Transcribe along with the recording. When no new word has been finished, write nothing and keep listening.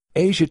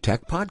Asia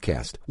Tech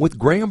Podcast with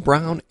Graham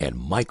Brown and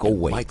Michael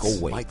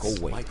Waits.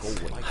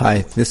 Hi,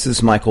 this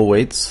is Michael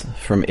Waits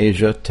from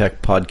Asia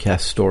Tech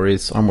Podcast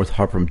Stories. I'm with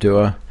Harprem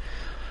Doowa.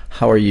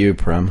 How are you,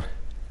 Prem?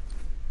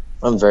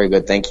 I'm very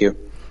good, thank you.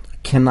 I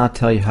cannot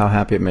tell you how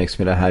happy it makes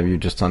me to have you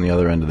just on the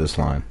other end of this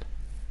line.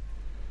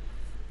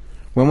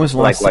 When was the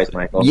last? Likewise,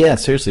 Michael. Yeah,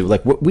 seriously.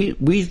 Like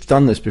we've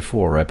done this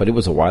before, right? But it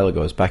was a while ago.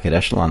 It was back at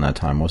Echelon that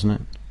time,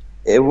 wasn't it?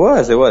 It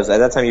was. At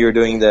that time you were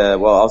doing I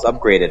was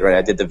upgraded, right?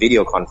 I did the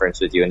video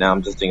conference with you, and now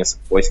I'm just doing a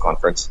voice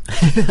conference.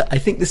 I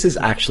think this is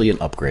actually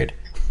an upgrade.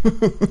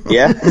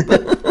 Yeah?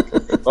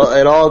 Well,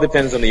 it all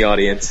depends on the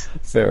audience.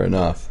 Fair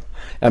enough.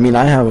 I mean,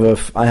 I have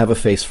a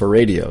face for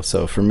radio,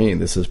 so for me,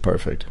 this is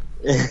perfect.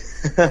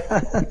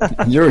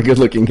 You're a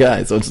good-looking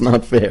guy, so it's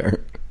not fair.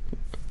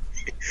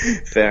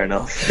 Fair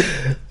enough.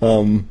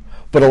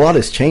 But a lot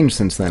has changed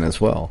since then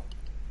as well.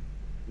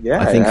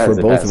 Yeah, I think for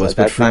both of us,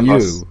 but for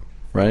you,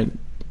 right?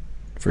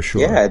 For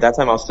sure. Yeah, at that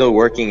time I was still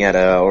working at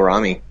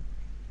Orami.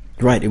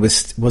 Right.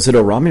 Was it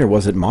Orami or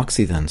was it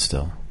Moxie then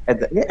still?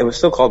 Yeah, it was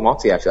still called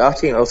Moxie actually.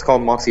 Actually, it was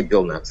called Moxie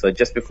BuildNet. So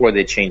just before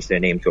they changed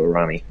their name to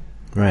Orami.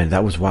 Right.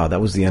 That was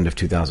That was the end of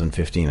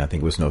 2015. I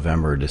think it was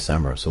November or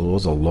December. So it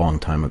was a long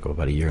time ago,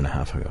 about a year and a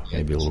half ago,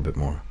 maybe a little bit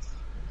more.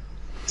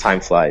 Time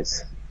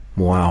flies.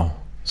 Wow.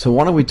 So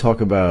why don't we talk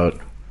about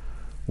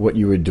what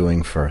you were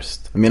doing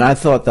first? I mean, I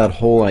thought that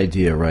whole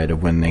idea, right,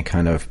 of when they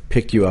kind of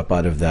picked you up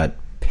out of that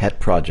pet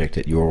project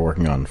that you were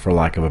working on, for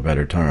lack of a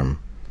better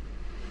term,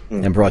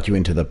 and brought you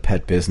into the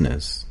pet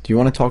business. Do you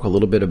want to talk a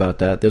little bit about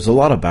that? There's a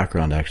lot of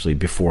background actually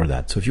before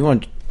that. So if you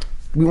want,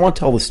 we want to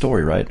tell the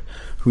story, right?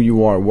 Who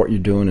you are, what you're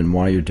doing, and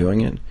why you're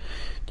doing it. Do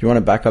you want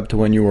to back up to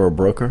when you were a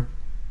broker?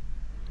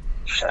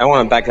 I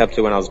want to back up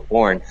to when I was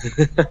born.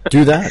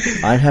 Do that.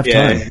 I have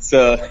time.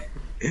 So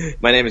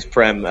my name is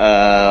Prem.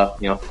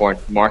 Born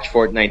March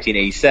 4th,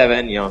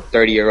 1987.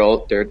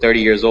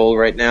 30 years old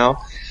right now.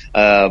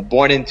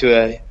 Born into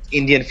a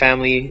Indian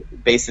family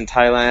based in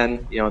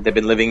Thailand. They've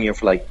been living here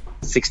for like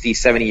 60,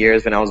 70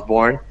 years when I was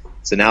born.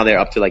 So now they're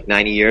up to like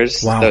 90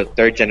 years. Wow. The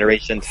third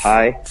generation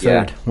Thai.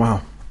 Third. Yeah.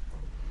 Wow.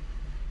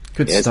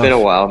 Good stuff. It's been a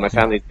while. My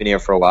family's been here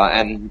for a while.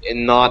 And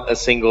not a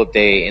single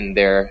day in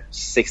their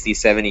 60,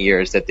 70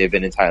 years that they've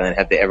been in Thailand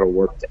have they ever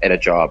worked at a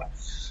job.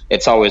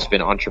 It's always been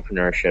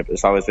entrepreneurship.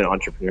 It's always been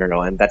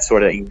entrepreneurial. And that's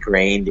sort of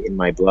ingrained in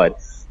my blood.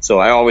 So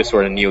I always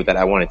sort of knew that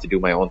I wanted to do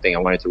my own thing. I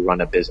wanted to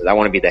run a business. I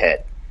want to be the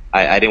head.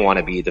 I didn't want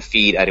to be the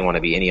feet. I didn't want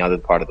to be any other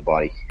part of the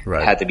body.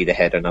 Right. I had to be the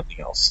head or nothing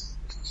else.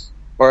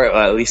 Or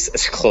at least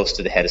as close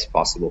to the head as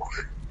possible.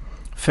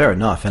 Fair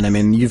enough. And I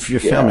mean, your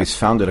family's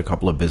founded a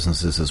couple of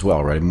businesses as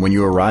well, right? And when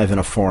you arrive in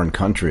a foreign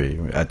country,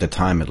 at the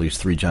time, at least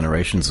 3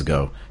 generations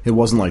ago, it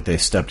wasn't like they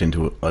stepped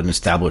into an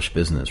established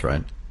business,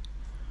 right?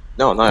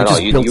 No, not at all.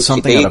 Built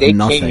something out of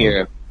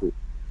nothing.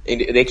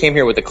 They came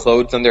here with the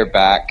clothes on their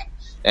back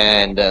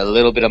and a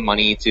little bit of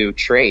money to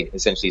trade,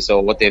 essentially. So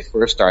what they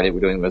first started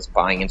doing was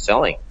buying and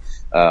selling.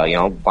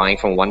 Buying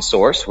from one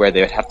source where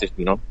they would have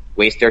to,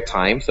 waste their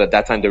time. So at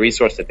that time, the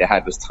resource that they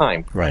had was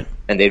time. Right.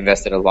 And they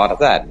invested a lot of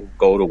that.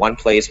 Go to one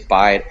place,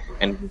 buy it,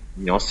 and,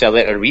 sell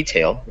it at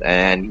retail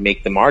and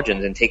make the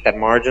margins and take that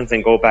margins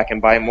and go back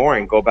and buy more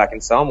and go back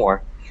and sell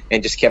more,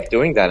 and just kept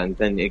doing that. And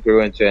then it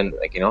grew into,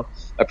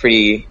 a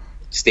pretty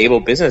stable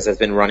business that's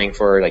been running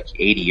for like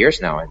 80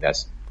 years now, I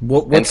guess.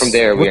 And from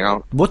there,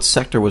 what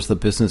sector was the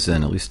business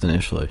in, at least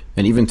initially,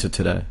 and even to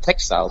today?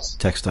 Textiles.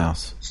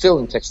 Still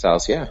in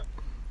textiles, yeah.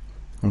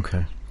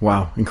 Okay.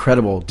 Wow,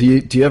 incredible. Do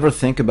you ever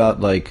think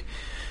about like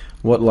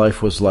what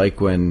life was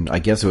like when, I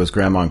guess it was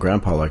Grandma and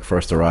Grandpa like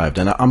first arrived?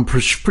 And I'm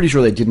pretty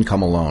sure they didn't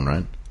come alone,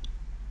 right?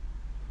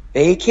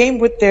 They came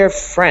with their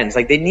friends.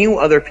 Like, they knew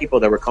other people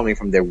that were coming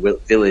from their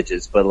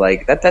villages, but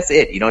like that's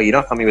it. You're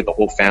not coming with the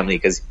whole family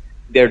because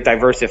they're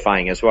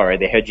diversifying as well, right?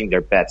 They're hedging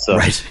their bets. So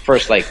right.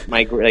 First,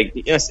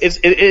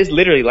 it is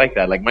literally like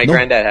that. Like my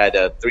granddad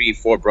had 3,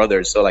 4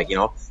 brothers.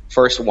 So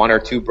first 1 or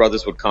 2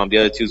 brothers would come. The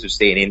other 2 would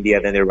stay in India.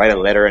 Then they write a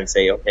letter and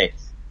say, okay,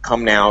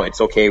 come now.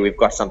 It's okay. We've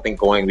got something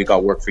going. We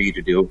got work for you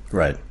to do.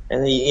 Right.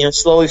 And then,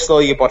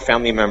 slowly you brought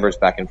family members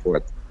back and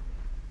forth.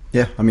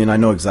 Yeah, I mean, I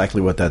know exactly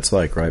what that's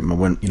like, right?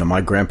 When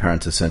my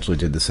grandparents essentially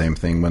did the same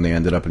thing when they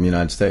ended up in the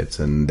United States,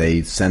 and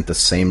they sent the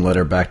same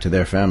letter back to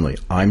their family.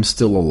 I'm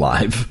still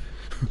alive.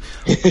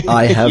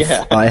 I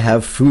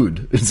have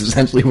food. It's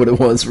essentially what it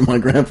was for my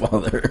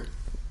grandfather.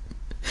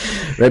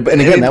 Right,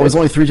 and again, that was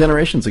only 3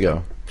 generations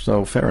ago,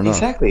 so fair enough.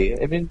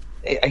 Exactly. I mean,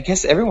 I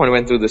guess everyone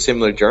went through the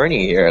similar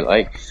journey here.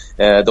 Like,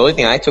 the only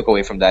thing I took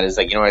away from that is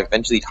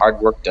eventually hard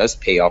work does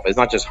pay off. It's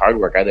not just hard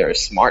work either;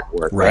 it's smart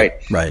work, right?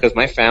 Right. Because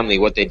my family,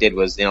 what they did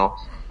was,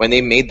 when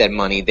they made that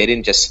money, they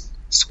didn't just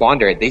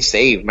squander it. They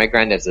saved. My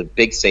granddad's a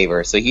big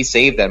saver, so he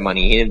saved that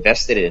money. He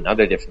invested it in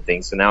other different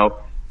things. So now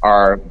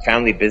our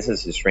family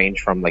businesses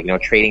range from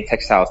trading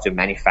textiles to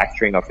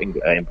manufacturing of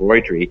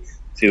embroidery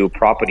to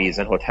properties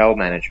and hotel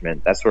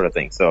management, that sort of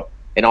thing. So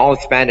it all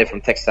expanded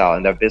from textile,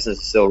 and their business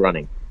is still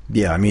running.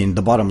 Yeah, I mean,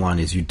 the bottom line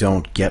is you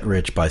don't get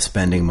rich by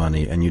spending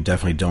money, and you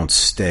definitely don't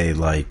stay,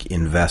 like,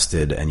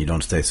 invested, and you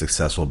don't stay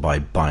successful by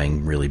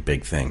buying really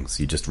big things.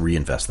 You just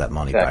reinvest that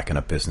money back in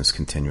a business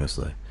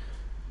continuously.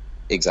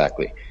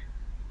 Exactly.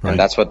 Right. And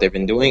that's what they've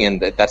been doing,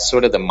 and that's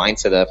sort of the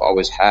mindset that I've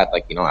always had.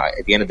 Like,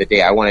 at the end of the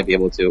day, I want to be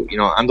able to,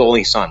 I'm the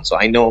only son, so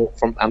I know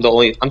I'm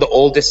the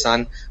oldest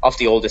son of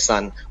the oldest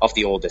son of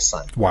the oldest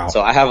son. Wow.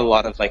 So I have a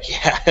lot of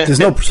there's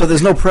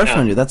no pressure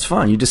on you. That's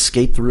fine. You just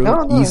skate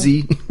through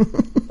easy.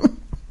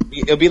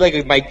 It'll be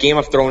like my Game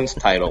of Thrones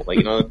title,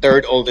 like, the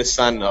third oldest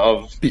son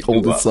of the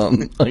oldest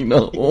son. I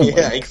know. Oh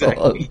yeah,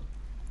 exactly.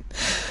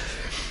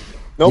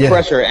 No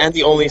pressure, and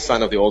the only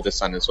son of the oldest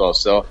son as well.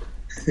 So.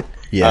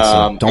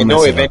 Yeah, so I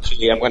know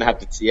eventually I'm going to have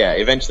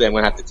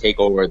to take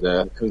over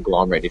the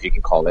conglomerate, if you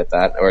can call it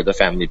that, or the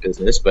family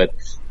business. But,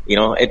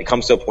 it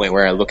comes to a point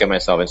where I look at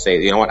myself and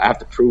say, you know what, I have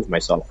to prove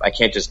myself. I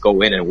can't just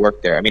go in and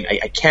work there. I mean,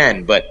 I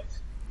can, but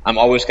I'm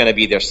always going to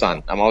be their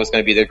son. I'm always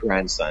going to be their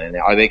grandson. And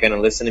are they going to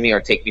listen to me or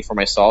take me for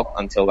myself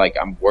until, like,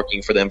 I'm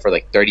working for them for,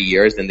 like, 30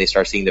 years, then they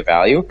start seeing the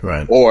value?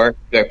 Right. Or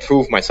do I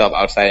prove myself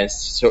outside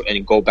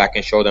and go back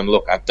and show them,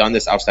 look, I've done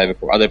this outside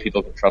before. Other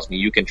people can trust me.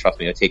 You can trust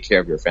me to take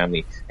care of your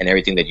family and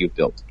everything that you've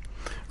built.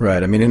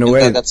 Right. I mean, in a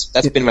way, that's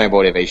been my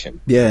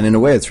motivation. Yeah, and in a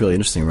way, it's really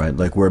interesting, right?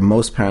 Like, where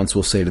most parents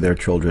will say to their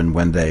children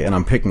when they, and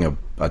I'm picking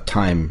a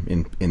time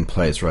in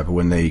place, right? But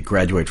when they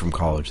graduate from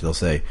college, they'll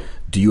say,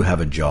 "Do you have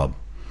a job?"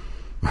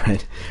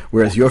 Right?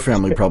 Whereas your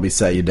family probably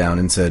sat you down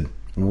and said,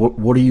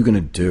 "What are you going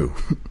to do?"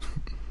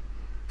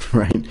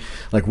 Right?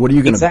 Like, what are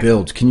you going to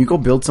build? Can you go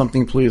build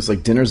something, please?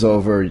 Like, dinner's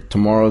over.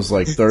 Tomorrow's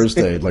like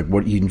Thursday. Like,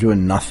 what? You're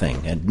doing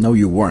nothing. And no,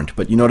 you weren't.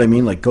 But you know what I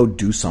mean? Like, go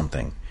do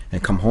something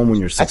and come home when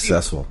you're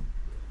successful.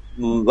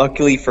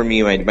 Luckily for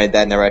me, my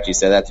dad never actually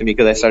said that to me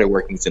because I started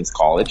working since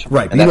college.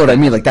 Right, but you know what I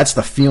mean? Like, that's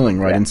the feeling,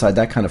 right, inside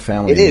that kind of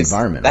family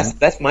environment.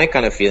 That's my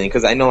kind of feeling,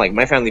 because I know, like,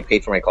 my family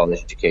paid for my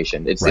college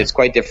education. It's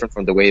quite different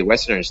from the way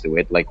Westerners do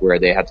it, like, where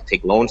they have to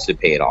take loans to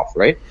pay it off,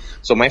 right?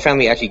 So my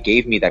family actually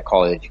gave me that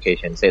college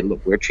education and said,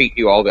 look, we'll treat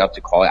you all the way up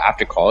to college.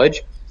 After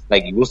college,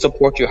 like, we'll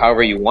support you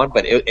however you want,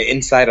 but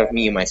inside of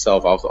me and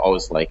myself, I was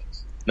always like,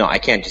 no, I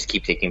can't just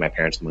keep taking my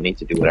parents' money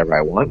to do whatever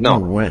I want. No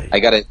way. I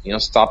gotta,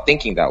 stop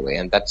thinking that way.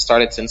 And that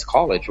started since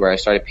college, where I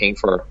started paying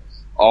for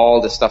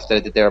all the stuff that I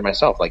did there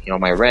myself. Like,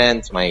 my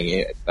rent,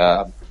 my,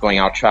 going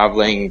out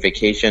traveling,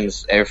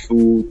 vacations, air,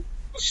 food,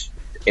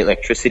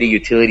 electricity,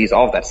 utilities,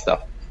 all of that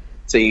stuff.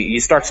 So you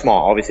start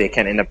small. Obviously, I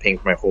can't end up paying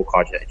for my whole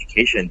college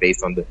education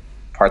based on the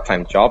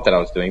part-time job that I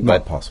was doing,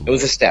 but it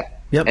was a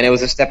step. Yep. And it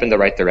was a step in the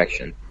right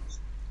direction.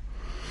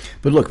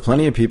 But look,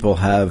 plenty of people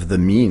have the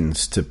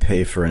means to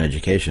pay for an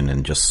education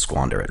and just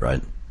squander it,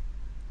 right?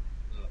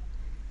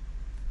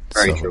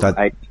 Very true.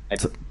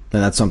 And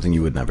that's something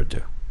you would never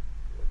do.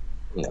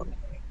 No.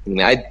 I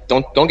mean,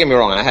 don't get me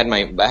wrong. I had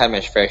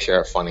my fair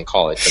share of fun in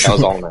college, but that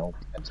was all my own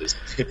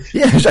expenses.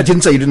 Yeah, I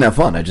didn't say you didn't have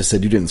fun. I just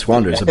said you didn't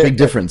squander. It's a big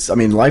difference. I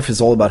mean, life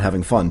is all about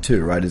having fun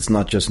too, right? It's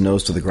not just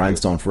nose to the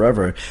grindstone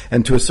forever.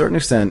 And to a certain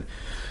extent,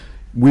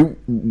 we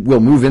will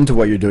move into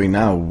what you're doing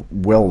now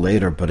well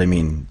later, but I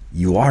mean,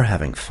 you are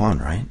having fun,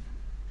 right?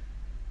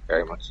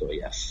 Very much so,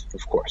 yes,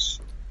 of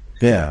course.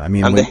 Yeah, I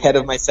mean, I'm the head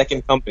of my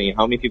second company.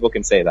 How many people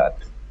can say that?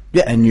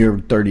 Yeah, and you're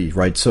 30,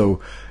 right?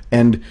 So,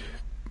 and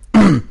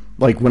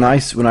like when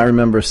I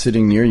remember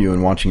sitting near you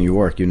and watching you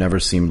work, you never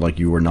seemed like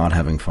you were not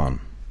having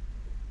fun.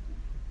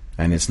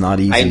 And it's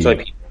not easy. I enjoy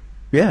people.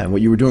 Yeah,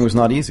 what you were doing was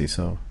not easy,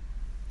 so.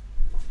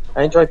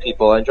 I enjoy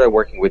people. I enjoy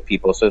working with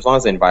people. So as long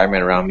as the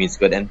environment around me is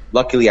good, and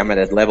luckily I'm at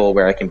a level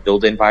where I can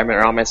build the environment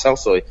around myself.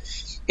 So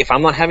if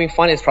I'm not having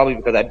fun, it's probably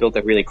because I built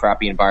a really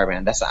crappy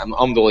environment.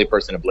 I'm the only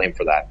person to blame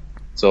for that.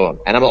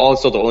 So, and I'm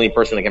also the only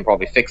person that can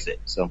probably fix it.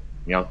 So,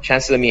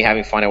 chances of me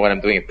having fun at what I'm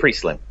doing are pretty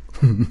slim.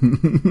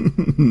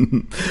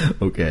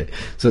 Okay.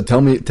 So tell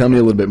me a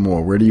little bit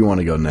more. Where do you want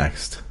to go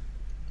next?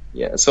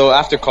 Yeah. So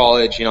after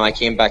college, I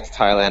came back to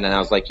Thailand, and I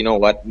was like, you know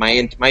what?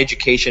 My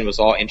education was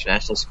all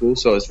international school,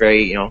 so it was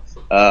very,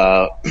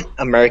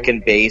 American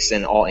based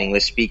and all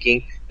English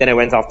speaking. Then I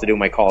went off to do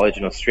my college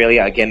in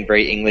Australia, again,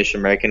 very English,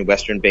 American,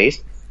 Western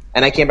based.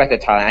 And I came back to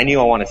Thailand. I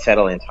knew I wanted to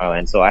settle in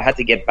Thailand, so I had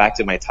to get back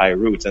to my Thai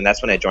roots, and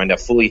that's when I joined a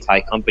fully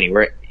Thai company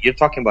where you're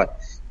talking about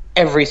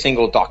every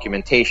single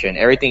documentation,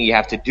 everything you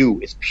have to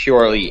do is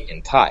purely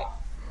in Thai.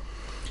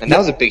 And that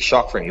was a big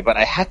shock for me, but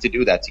I had to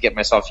do that to get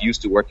myself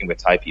used to working with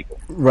Thai people.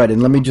 Right, and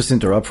let me just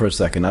interrupt for a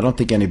second. I don't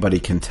think anybody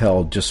can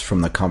tell just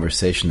from the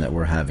conversation that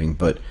we're having,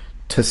 but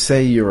to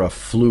say you're a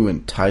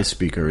fluent Thai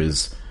speaker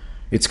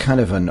it's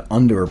kind of an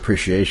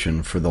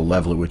underappreciation for the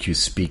level at which you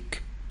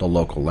speak the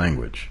local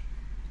language.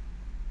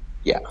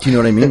 Yeah. Do you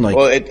know what I mean? Like,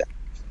 well,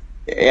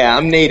 yeah,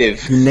 I'm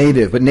native.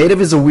 Native, but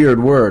native is a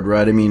weird word,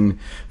 right? I mean,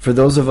 for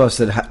those of us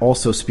that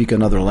also speak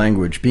another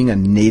language, being a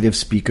native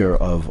speaker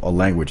of a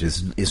language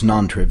is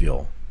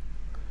non-trivial.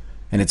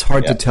 And it's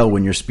hard to tell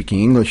when you're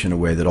speaking English in a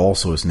way that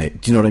also is native.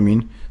 Do you know what I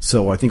mean?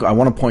 So I think I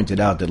want to point it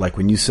out that, like,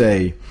 when you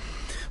say,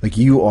 like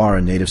you are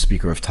a native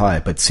speaker of Thai,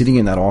 but sitting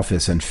in that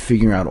office and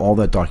figuring out all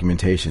that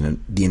documentation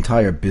and the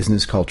entire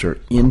business culture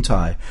in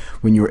Thai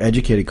when you're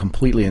educated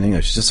completely in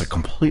English,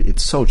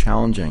 it's so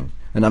challenging.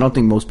 And I don't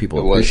think most people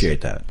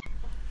appreciate that.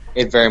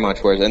 It very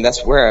much was, and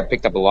that's where I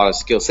picked up a lot of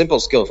skills, simple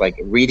skills like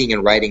reading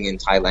and writing in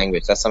Thai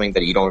language. That's something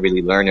that you don't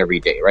really learn every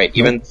day, right?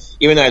 Even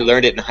though I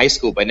learned it in high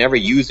school, but I never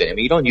used it. I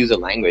mean, you don't use a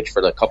language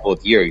for a couple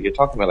of years. You're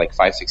talking about like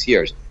 5-6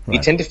 years. Right.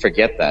 You tend to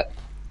forget that.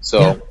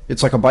 So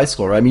it's like a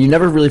bicycle, right? I mean, you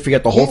never really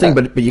forget the whole thing,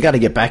 but you got to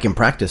get back in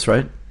practice,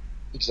 right?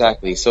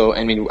 Exactly. So,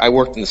 I mean, I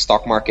worked in the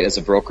stock market as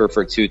a broker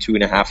for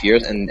 2.5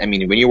 years. And I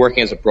mean, when you're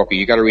working as a broker,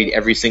 you got to read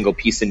every single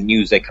piece of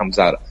news that comes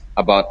out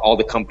about all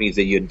the companies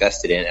that you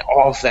invested in.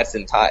 All of that's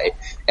in Thai.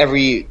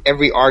 Every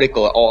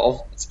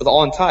article, it's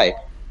all in Thai.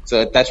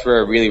 So that's where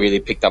I really, really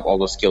picked up all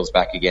those skills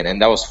back again.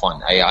 And that was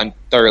fun. I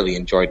thoroughly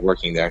enjoyed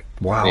working there.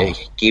 Wow.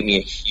 It gave me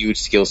a huge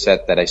skill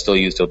set that I still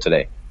use till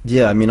today.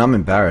 Yeah, I mean, I'm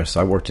embarrassed.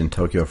 I worked in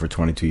Tokyo for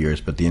 22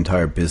 years, but the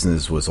entire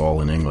business was all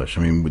in English.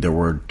 I mean, there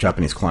were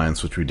Japanese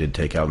clients, which we did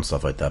take out and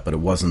stuff like that, but it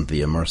wasn't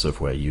the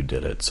immersive way you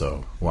did it.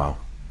 So, wow.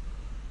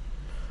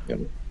 Yeah.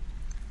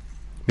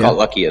 Got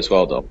lucky as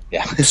well, though.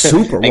 Yeah,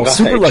 super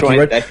lucky,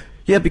 right?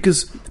 Yeah,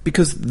 because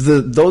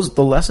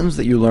the lessons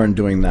that you learn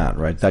doing that,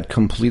 right? That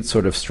complete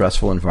sort of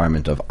stressful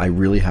environment of I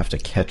really have to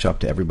catch up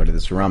to everybody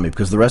that's around me,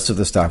 because the rest of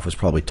the staff was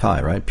probably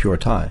Thai, right? Pure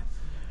Thai.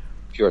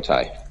 Pure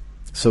Thai.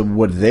 So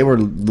what they were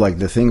like,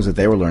 the things that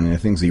they were learning, the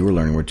things that you were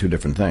learning were two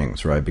different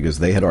things, right? Because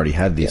they had already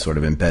had these sort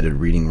of embedded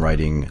reading,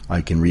 writing, I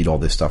can read all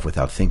this stuff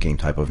without thinking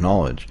type of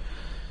knowledge.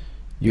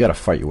 You got to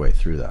fight your way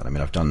through that. I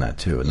mean, I've done that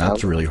too, and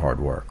that's really hard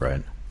work,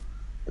 right?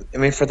 I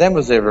mean, for them it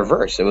was the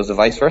reverse. It was the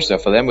vice versa.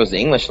 For them, it was the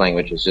English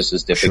language was just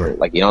as difficult. Sure.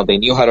 Like, they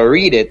knew how to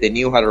read it, they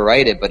knew how to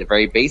write it, but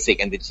very basic,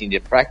 and they just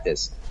needed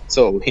practice.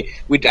 So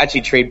we'd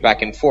actually trade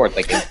back and forth.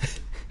 Like,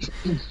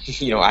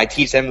 I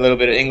teach them a little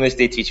bit of English,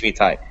 they teach me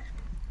Thai.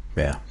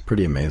 Yeah,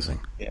 pretty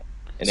amazing. Yeah,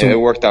 and it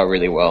worked out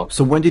really well.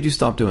 So when did you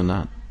stop doing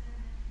that?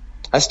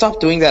 I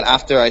stopped doing that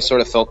after I sort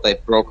of felt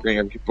that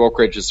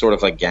brokerage is sort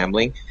of like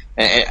gambling.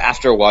 And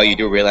after a while, you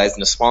do realize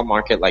in a small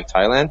market like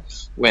Thailand,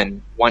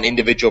 when one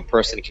individual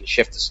person can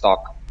shift the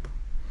stock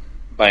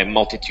by a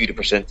multitude of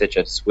percentage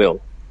at its will,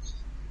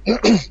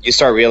 you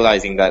start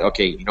realizing that,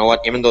 okay, you know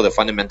what, even though the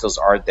fundamentals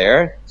are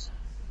there,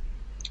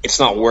 it's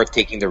not worth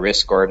taking the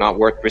risk or not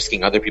worth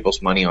risking other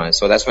people's money on it.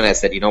 So that's when I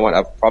said, you know what,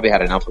 I've probably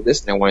had enough of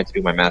this, and I wanted to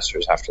do my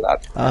master's after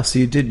that. So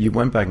you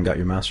went back and got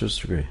your master's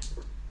degree.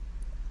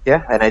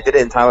 Yeah, and I did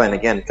it in Thailand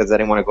again because I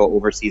didn't want to go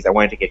overseas. I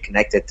wanted to get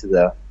connected to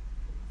the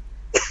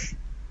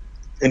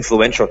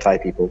influential Thai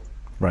people.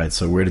 Right,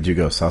 so where did you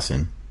go,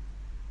 Sasin?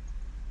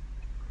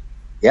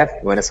 Yeah,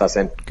 we went to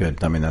Sasin.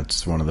 Good. I mean,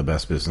 that's one of the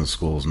best business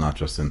schools, not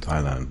just in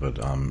Thailand, but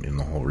in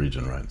the whole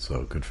region, right?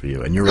 So good for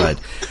you. And you're right.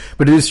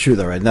 But it is true,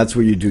 though, right? And that's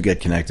where you do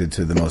get connected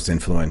to the most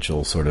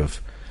influential sort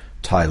of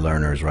Thai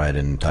learners, right,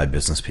 and Thai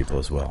business people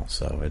as well.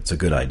 So it's a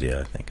good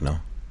idea, I think, no?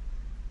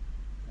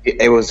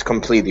 It was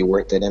completely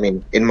worth it. I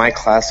mean, in my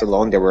class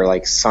alone, there were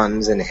like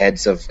sons and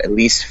heads of at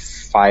least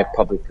 5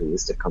 publicly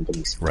listed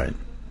companies. Right.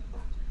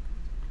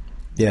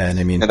 Yeah, and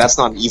I mean... And that's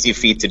not an easy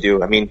feat to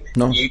do. I mean,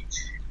 no.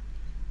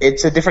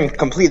 It's a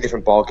completely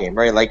different ballgame,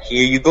 right? Like,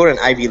 you go to an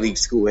Ivy League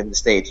school in the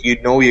States, you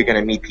know you're going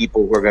to meet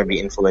people who are going to be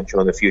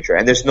influential in the future.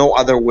 And there's no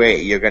other way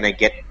you're going to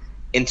get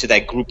into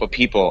that group of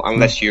people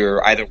unless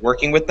you're either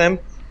working with them,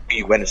 or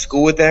you went to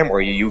school with them,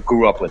 or you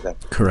grew up with them.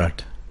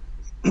 Correct.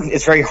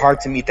 It's very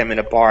hard to meet them in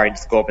a bar and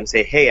just go up and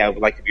say, hey, I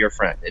would like to be your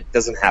friend. It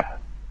doesn't happen.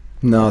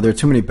 No, there are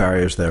too many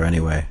barriers there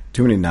anyway.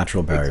 Too many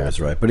natural barriers,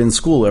 exactly. Right? But in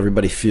school,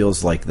 everybody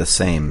feels like the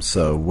same.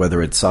 So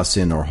whether it's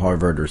Sasin or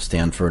Harvard or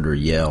Stanford or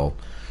Yale,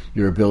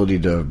 your ability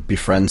to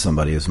befriend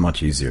somebody is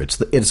much easier.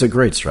 It's a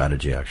great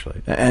strategy,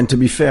 actually. And to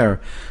be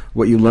fair,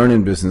 what you learn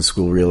in business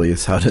school really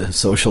is how to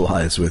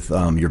socialize with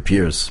your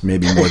peers,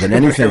 maybe more than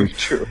anything.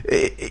 True.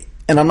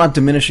 And I'm not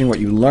diminishing what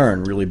you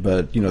learn, really,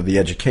 but the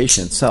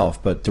education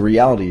itself. But the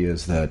reality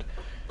is that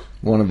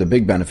one of the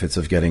big benefits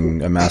of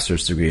getting a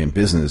master's degree in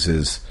business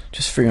is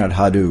just figuring out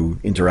how to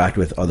interact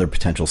with other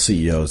potential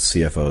CEOs,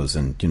 CFOs,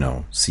 and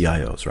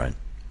CIOs, right?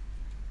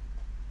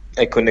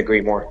 I couldn't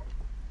agree more.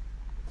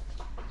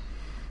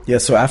 Yeah.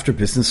 So after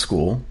business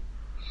school,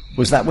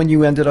 was that when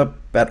you ended up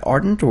at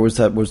Ardent, or was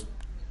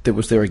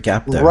there a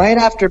gap there? Right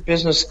after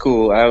business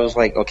school, I was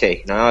like,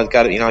 okay, now I've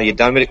got you're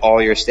done with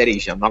all your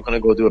studies. I'm not going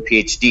to go do a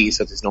PhD,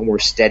 so there's no more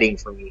studying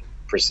for me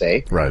per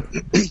se. Right.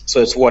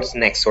 So it's what's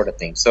next sort of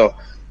thing. So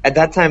at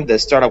that time, the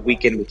startup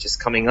weekend, which is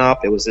coming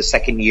up, it was the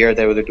second year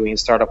that we were doing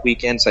startup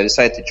weekend. So I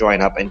decided to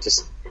join up and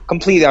just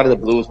completely out of the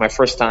blue. It was my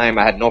first time.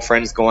 I had no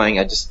friends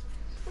going.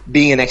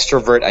 Being an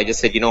extrovert, I just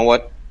said, you know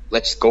what?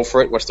 Let's go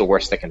for it. What's the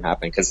worst that can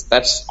happen? Because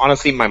that's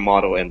honestly my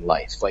motto in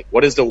life. Like,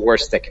 what is the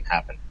worst that can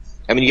happen?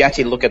 I mean, you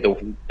actually look at the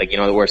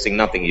worst thing,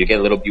 nothing.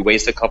 You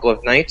waste a couple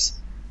of nights,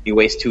 you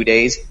waste 2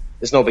 days.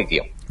 It's no big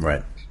deal.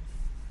 Right.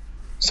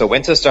 So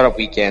went to the startup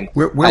weekend.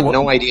 Had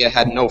no idea,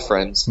 had no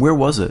friends. Where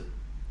was it?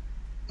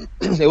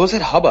 It was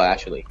at Hubba,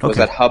 actually. It was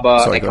at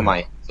Hubba,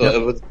 Ekamai. So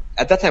it was,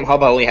 at that time,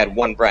 Hubba only had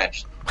one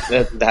branch.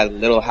 That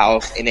little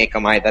house in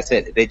Ekamai, that's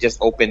it. They just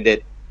opened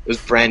it It was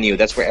brand new.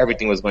 That's where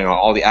everything was going on.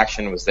 All the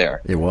action was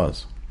there. It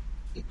was.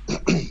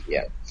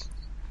 Yeah.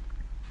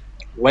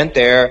 Went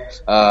there,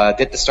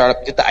 did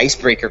the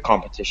icebreaker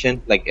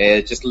competition. Like,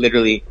 just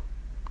literally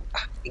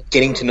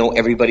getting to know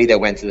everybody that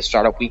went to the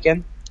startup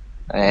weekend.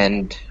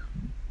 And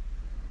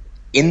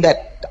in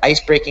that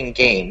icebreaking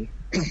game,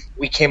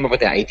 we came up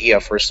with an idea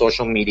for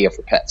social media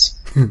for pets.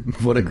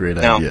 What a great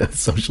idea.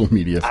 Social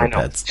media for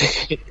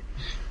pets.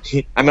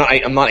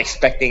 I'm not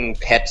expecting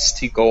pets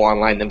to go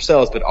online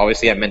themselves, but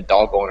obviously I meant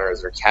dog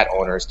owners or cat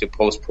owners to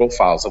post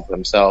profiles of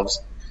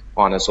themselves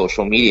on a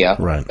social media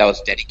that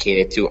was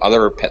dedicated to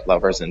other pet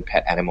lovers and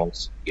pet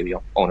animals,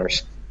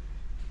 owners.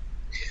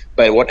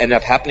 But what ended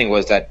up happening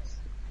was that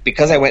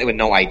because I went with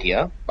no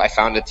idea, I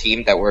found a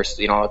team that were,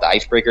 the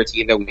icebreaker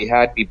team that we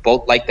had. We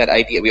both liked that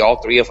idea. We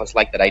all three of us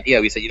liked that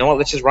idea. We said, you know what,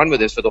 let's just run with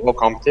this for the whole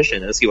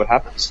competition and see what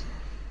happens.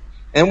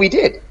 And we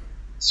did.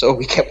 So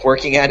we kept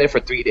working at it for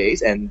 3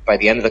 days, and by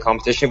the end of the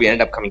competition, we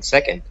ended up coming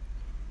second.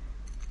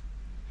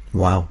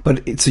 Wow.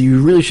 But so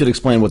you really should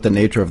explain what the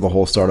nature of the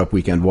whole startup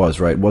weekend was,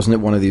 right? Wasn't it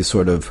one of these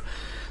sort of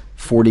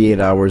 48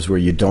 hours where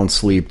you don't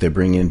sleep, they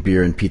bring in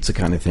beer and pizza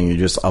kind of thing, you're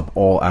just up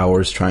all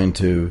hours trying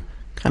to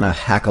kind of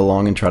hack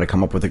along and try to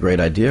come up with a great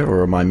idea,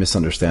 or am I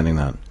misunderstanding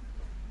that?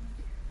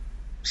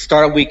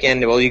 Startup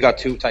weekend, well, you got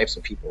two types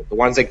of people. The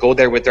ones that go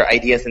there with their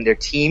ideas and their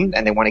team,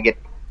 and they want to get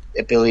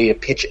ability to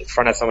pitch in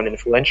front of someone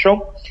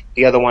influential.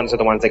 The other ones are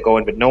the ones that go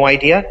in with no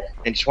idea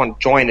and just want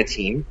to join the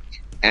team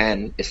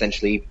and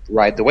essentially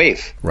ride the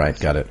wave. Right,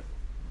 got it.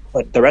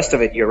 But the rest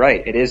of it, you're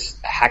right, it is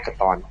a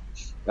hackathon.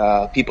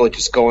 People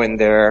just go in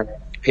there,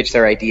 pitch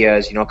their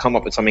ideas, come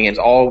up with something, and it's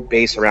all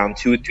based around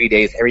 2-3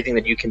 days, everything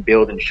that you can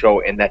build and show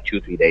in that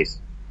 2-3 days.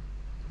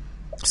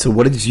 So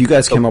what did you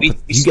guys come up with?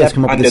 You guys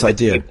come up with this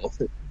idea.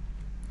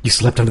 You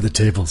slept under the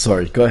table.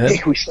 Sorry, go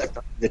ahead. We slept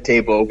under the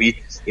table.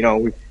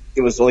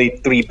 It was only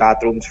 3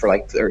 bathrooms for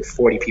like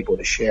 40 people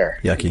to share.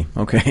 Yucky.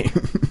 Okay.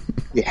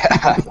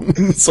 Yeah.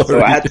 Sorry.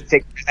 So I had to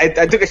take.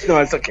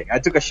 It's okay. I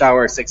took a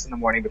shower at 6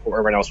 a.m. before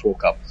everyone else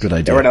woke up. Good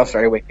idea. Everyone else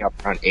started waking up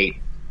around 8.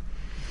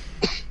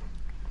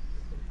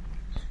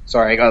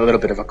 Sorry, I got a little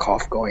bit of a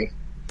cough going.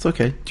 It's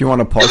okay. Do you want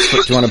to pause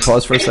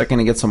for a second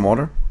and get some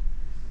water?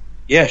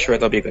 Yeah, sure.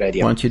 That'll be a good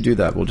idea. Why don't you do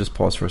that? We'll just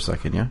pause for a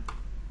second. Yeah.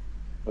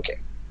 Okay.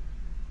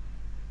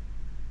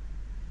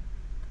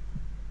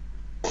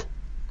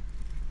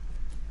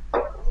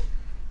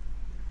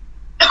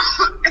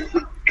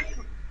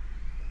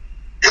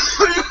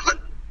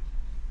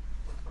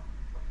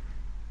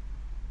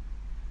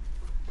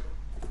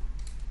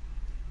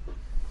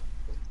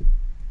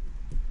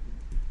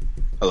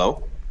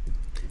 Hello?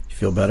 You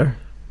feel better?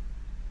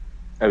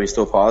 Are we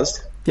still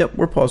paused? Yep,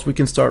 we're paused. We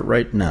can start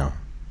right now.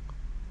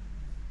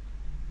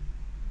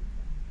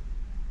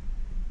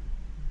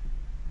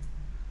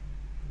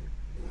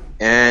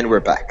 And we're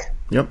back.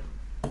 Yep.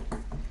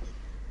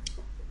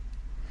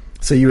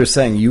 So you were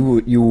saying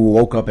you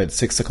woke up at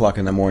 6 o'clock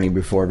in the morning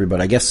before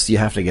everybody. I guess you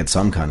have to get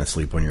some kind of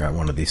sleep when you're at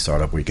one of these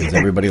startup weekends.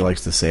 Everybody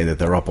likes to say that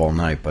they're up all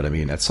night, but I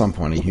mean, at some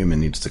point, a human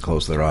needs to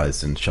close their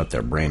eyes and shut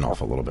their brain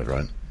off a little bit,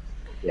 right?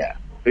 Yeah.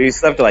 But you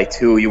slept at like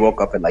 2, you woke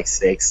up at like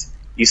 6.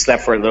 You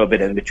slept for a little bit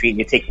in between.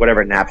 You take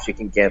whatever naps you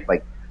can get.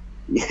 Like,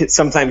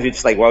 sometimes you're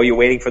just like, while you're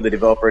waiting for the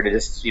developer to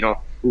just,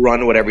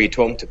 run whatever you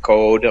told him to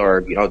code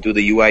or, do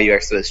the UI,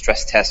 UX, the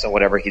stress test on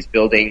whatever he's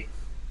building.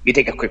 You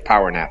take a quick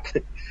power nap.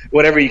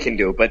 Whatever you can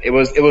do. But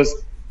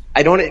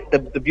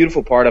the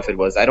beautiful part of it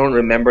was I don't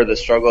remember the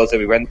struggles that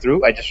we went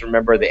through. I just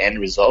remember the end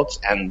results.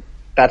 And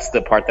that's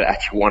the part that I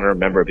actually want to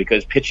remember,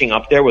 because pitching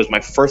up there was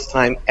my first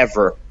time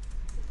ever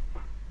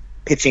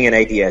pitching an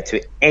idea to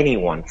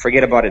anyone.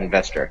 Forget about an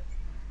investor.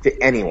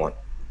 To anyone.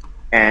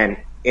 And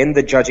in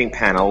the judging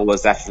panel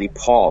was actually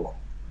Paul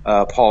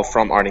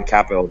from Ardent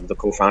Capital, the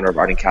co-founder of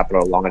Ardent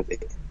Capital, along with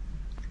it.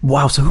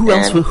 Wow, so who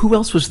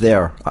else was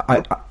there?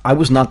 I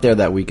was not there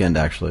that weekend,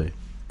 actually.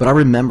 But I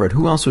remembered.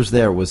 Who else was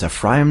there? Was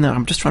Ephraim there?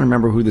 I'm just trying to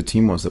remember who the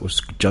team was that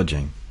was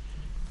judging.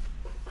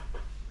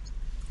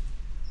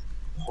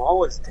 Paul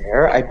was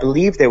there. I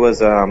believe there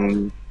was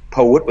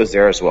Paul Wood was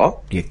there as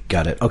well. Yeah,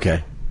 got it.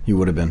 Okay. He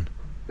would have been.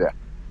 Yeah.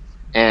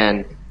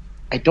 And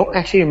I don't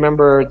actually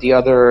remember the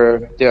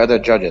other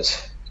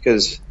judges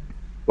because,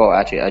 well,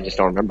 actually, I just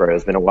don't remember.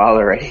 It's been a while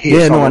already.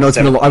 Yeah, no, I know it's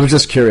been. I was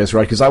just curious,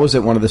 right? Because I was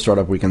at one of the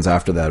startup weekends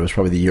after that. It was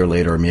probably the year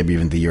later, or maybe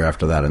even the year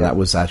after that, and that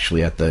was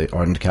actually at the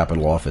Ardent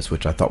Capital office,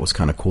 which I thought was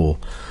kind of cool.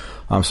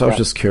 So I was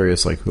just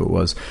curious, like, who it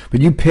was.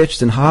 But you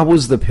pitched, and how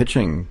was the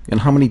pitching? And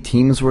how many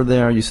teams were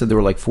there? You said there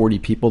were like 40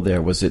 people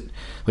there. Was it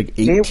like 8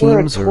 teams? There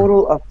were a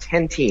total of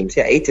 10 teams.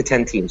 Yeah, 8 to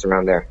 10 teams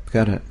around there.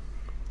 Got it.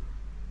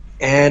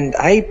 And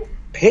I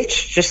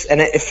pitched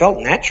and it felt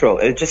natural.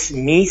 It was just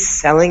me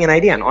selling an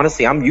idea. And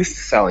honestly, I'm used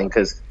to selling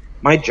because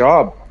my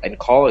job in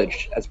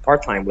college as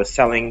part-time was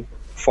selling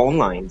phone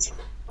lines.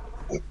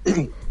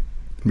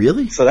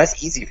 Really? So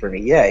that's easy for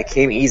me. Yeah, it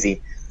came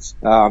easy.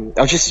 I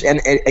was just,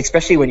 and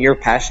especially when you're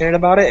passionate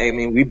about it. I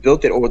mean, we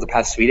built it over the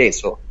past 3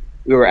 days, so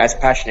we were as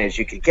passionate as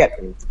you could get.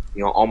 And,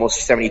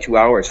 almost 72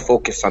 hours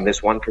focused on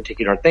this one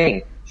particular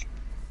thing.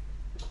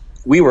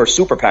 We were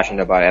super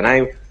passionate about it, and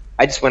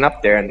I just went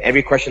up there, and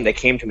every question that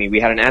came to me, we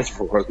had an answer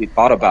for it. We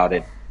thought about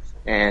it.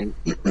 And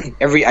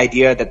every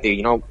idea that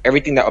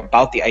everything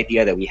about the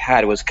idea that we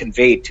had was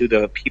conveyed to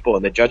the people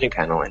in the judging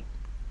panel. And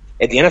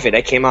at the end of it,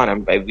 I came out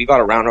and we got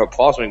a round of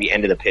applause when we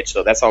ended the pitch.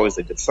 So that's always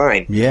a good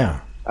sign.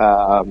 Yeah.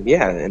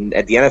 And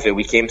at the end of it,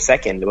 we came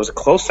second. It was a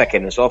close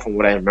second as well from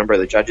what I remember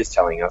the judges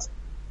telling us.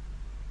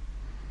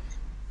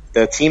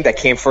 The team that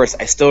came first,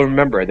 I still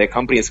remember, their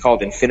company is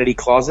called Infinity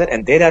Closet,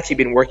 and they'd actually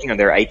been working on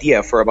their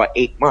idea for about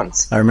 8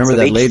 months. I remember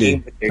that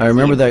lady. I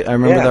remember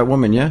that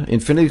woman, yeah.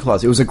 Infinity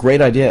Closet. It was a great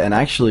idea, and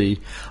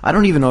actually, I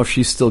don't even know if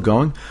she's still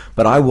going,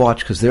 but I watch,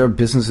 because there are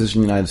businesses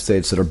in the United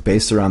States that are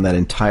based around that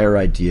entire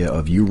idea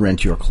of you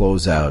rent your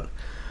clothes out,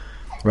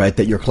 right,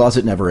 that your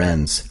closet never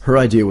ends. Her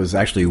idea was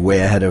actually way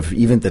ahead of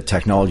even the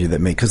technology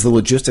that made, because the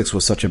logistics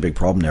was such a big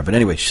problem there. But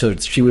anyway,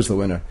 she was the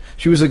winner.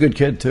 She was a good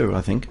kid, too, I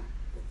think.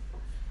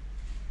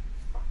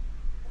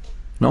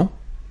 No?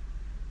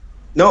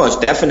 No, it's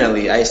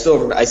definitely. I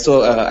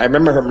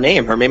remember her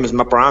name. Her name is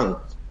Maprang.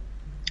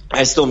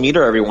 I still meet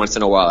her every once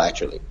in a while,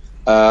 actually.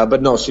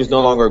 But no, she's no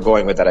longer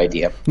going with that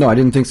idea. No, I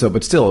didn't think so.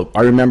 But still,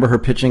 I remember her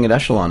pitching at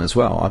Echelon as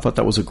well. I thought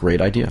that was a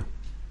great idea.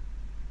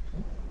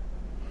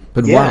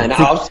 But yeah, wow.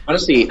 And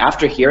honestly,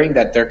 after hearing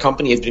that their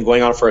company has been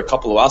going on for a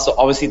couple of while, so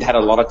obviously they had a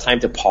lot of time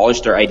to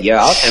polish their idea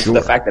out. And for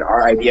the fact that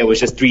our idea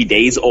was just 3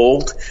 days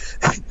old,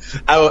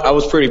 I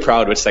was pretty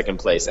proud with second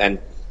place. And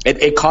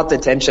it caught the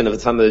attention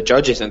of some of the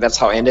judges, and that's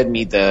how ended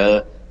me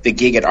the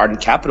gig at Ardent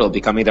Capital,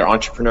 becoming their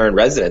entrepreneur in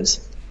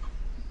residence.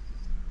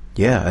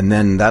 Yeah, and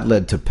then that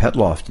led to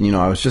Petloft.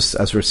 I was just,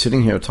 as we're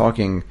sitting here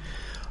talking,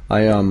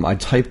 I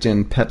typed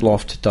in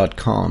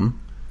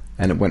petloft.com,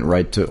 and it went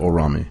right to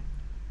Orami.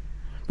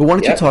 But why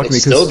don't you talk to me?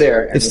 It's still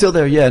there. It's still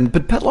there, yeah.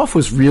 But Petloft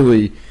was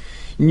really,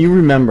 and you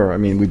remember,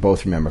 we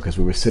both remember, because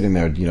we were sitting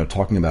there,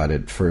 talking about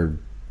it for,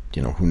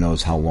 who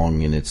knows how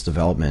long in its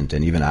development,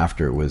 and even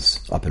after it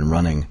was up and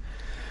running.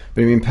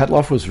 But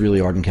Petloft was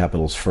really Ardent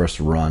Capital's first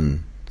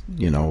run,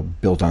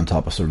 built on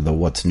top of sort of the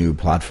What's New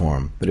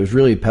platform. But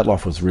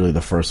Petloft was really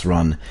the first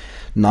run,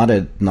 not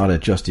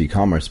at just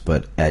e-commerce,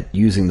 but at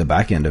using the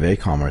back end of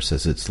e-commerce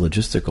as its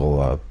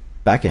logistical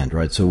back end,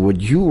 right? So what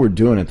you were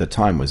doing at the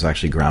time was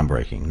actually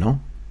groundbreaking,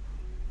 no?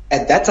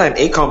 At that time,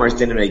 e-commerce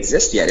didn't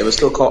exist yet. It was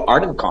still called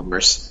Ardent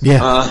Commerce.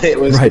 Yeah, it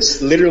was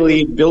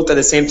literally built at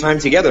the same time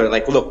together.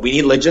 Like, look, we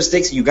need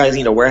logistics. You guys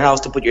need a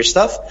warehouse to put your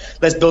stuff.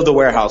 Let's build a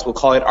warehouse. We'll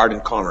call it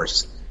Ardent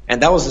Commerce.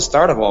 And that was the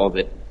start of all of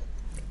it.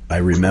 I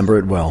remember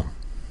it well.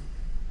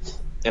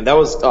 And that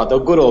was the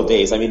good old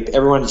days.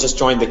 Everyone just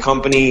joined the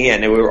company,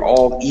 and we were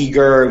all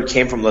eager. We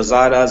came from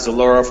Lazada,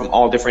 Zalora, from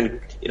all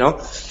different,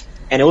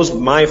 And it was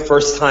my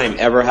first time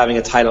ever having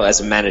a title as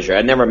a manager.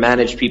 I'd never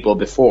managed people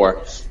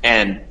before.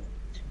 And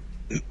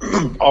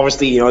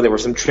obviously, there were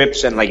some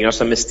trips and,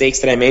 some mistakes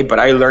that I made, but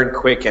I learned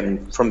quick.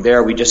 And from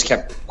there, we just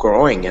kept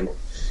growing. And,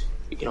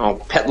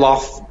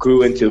 Petloft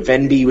grew into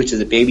Venby, which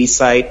is a baby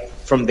site.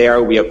 From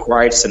there, we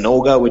acquired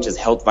Sanoga, which is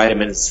health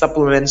vitamin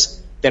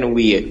supplements. Then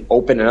we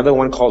opened another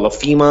one called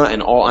Lafima,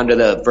 and all under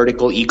the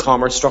vertical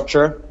e-commerce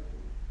structure.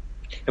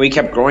 And we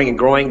kept growing and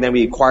growing. Then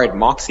we acquired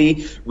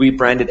Moxie,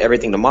 rebranded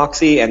everything to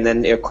Moxie, and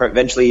then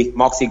eventually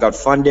Moxie got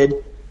funded,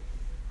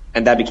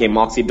 and that became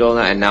Moxie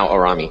Bilna, and now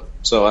Orami.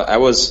 So it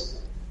was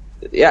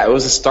the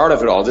start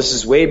of it all. This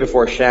is way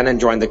before Shannon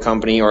joined the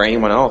company or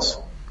anyone else.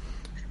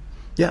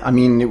 Yeah,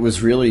 it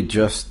was really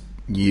just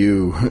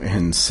you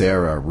and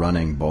Sarah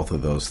running both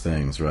of those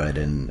things, right?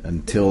 And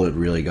until it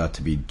really got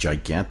to be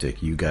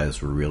gigantic, you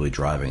guys were really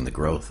driving the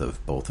growth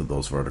of both of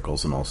those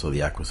verticals and also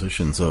the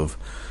acquisitions of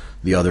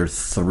the other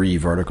 3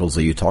 verticals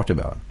that you talked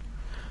about.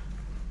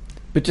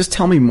 But just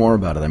tell me more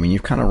about it.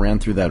 You've kind of ran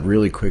through that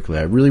really quickly.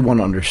 I really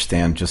want to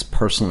understand just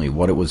personally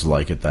what it was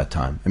like at that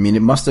time.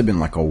 It must have been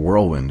like a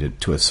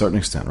whirlwind to a certain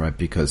extent, right?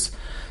 Because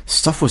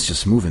stuff was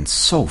just moving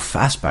so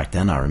fast back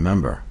then, I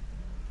remember.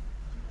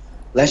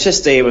 Let's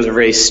just say it was a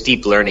very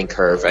steep learning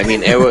curve.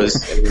 It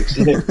was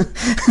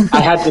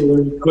I had to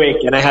learn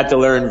quick, and I had to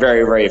learn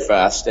very, very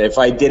fast. If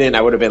I didn't,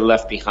 I would have been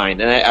left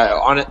behind.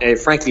 And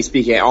frankly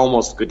speaking, I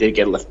almost did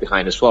get left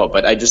behind as well.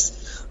 But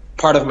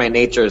part of my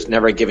nature is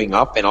never giving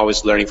up and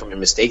always learning from your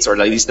mistakes, or at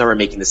least never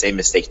making the same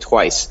mistake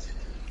twice.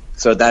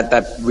 So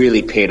that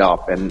really paid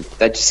off, and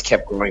that just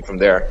kept growing from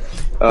there.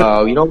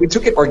 We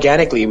took it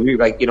organically.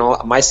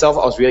 Myself,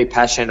 I was really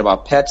passionate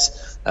about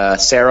pets.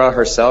 Sarah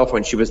herself,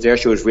 when she was there,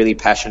 she was really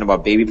passionate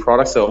about baby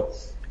products. So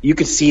you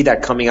could see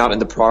that coming out in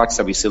the products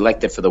that we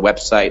selected for the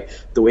website,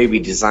 the way we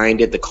designed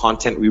it, the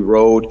content we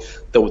wrote,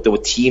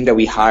 the team that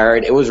we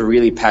hired. It was a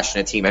really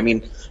passionate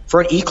team.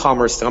 For an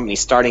e-commerce company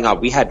starting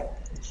out, we had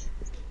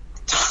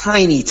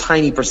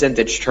tiny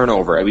percentage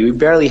turnover. We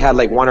barely had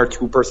 1 or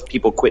 2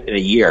 people quit in a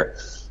year.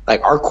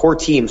 Our core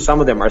team,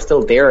 some of them are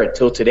still there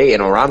until today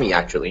in Orami,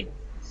 actually.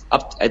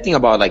 I think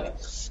about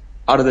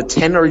out of the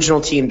 10 original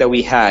team that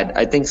we had,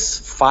 I think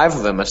 5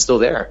 of them are still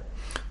there.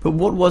 But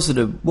what was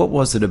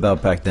it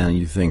about back then,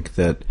 you think,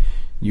 that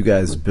you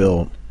guys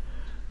built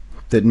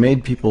that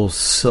made people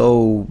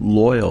so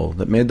loyal,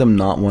 that made them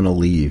not want to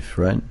leave,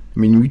 right? I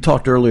mean, we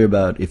talked earlier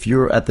about if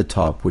you're at the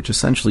top, which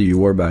essentially you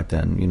were back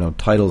then,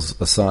 titles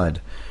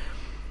aside,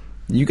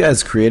 you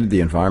guys created the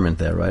environment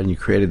there, right? And you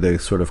created the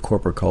sort of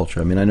corporate culture.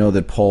 I mean, I know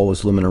that Paul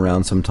was looming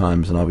around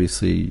sometimes, and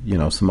obviously,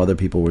 some other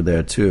people were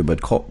there too,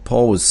 but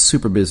Paul was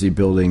super busy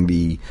building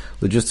the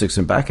logistics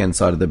and back-end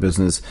side of the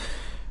business.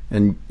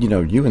 And,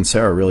 you and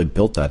Sarah really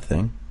built that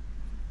thing.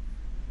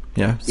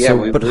 Yeah?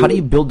 But how do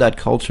you build that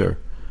culture?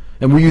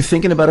 And were you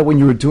thinking about it when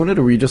you were doing it,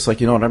 or were you just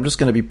like, what, I'm just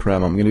going to be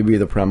Prem. I'm going to be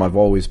the Prem I've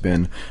always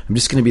been. I'm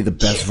just going to be the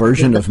best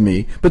version of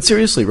me. But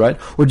seriously, right?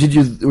 Or did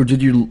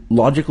you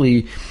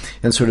logically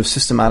and sort of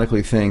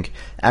systematically think,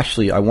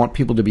 actually, I want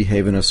people to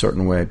behave in a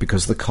certain way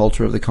because the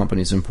culture of the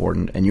company is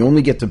important, and you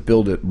only get to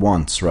build it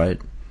once,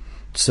 right?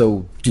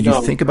 So did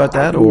you think about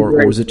that,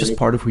 or was it just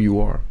part of who you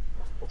are?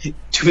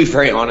 To be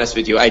very honest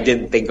with you, I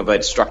didn't think of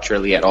it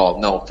structurally at all.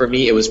 No, for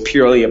me, it was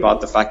purely about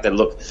the fact that,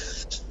 look,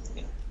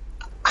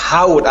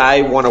 how would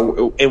I want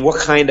to, in what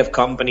kind of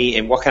company,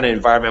 in what kind of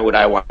environment would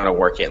I want to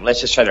work in? Let's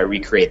just try to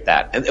recreate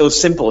that. And it was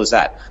simple as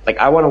that. Like,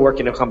 I want to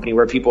work in a company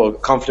where people are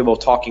comfortable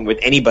talking with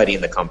anybody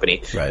in the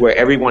company, right, where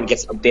everyone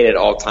gets updated at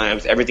all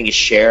times, everything is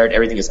shared,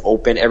 everything is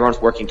open, everyone's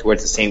working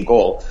towards the same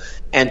goal.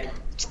 And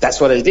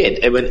that's what I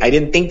did. I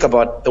didn't think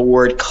about the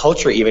word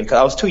culture even, because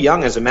I was too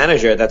young as a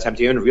manager at that time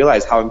to even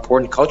realize how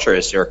important culture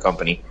is to your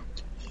company.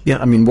 Yeah,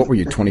 I mean, what were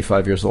you,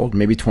 25 years old?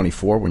 Maybe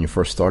 24 when you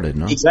first started,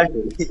 no?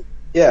 Exactly.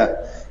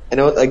 Yeah. I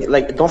know,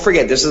 like, don't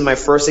forget, this is my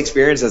first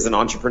experience as an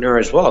entrepreneur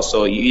as well.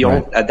 So you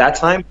don't, right, at that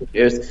time,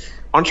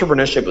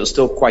 entrepreneurship was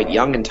still quite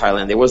young in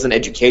Thailand. There wasn't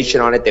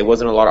education on it. There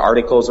wasn't a lot of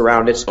articles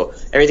around it. So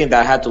everything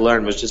that I had to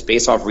learn was just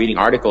based off reading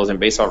articles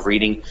and based off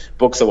reading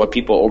books of what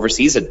people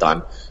overseas had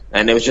done.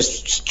 And it was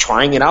just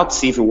trying it out to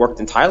see if it worked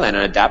in Thailand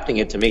and adapting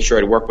it to make sure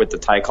it worked with the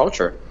Thai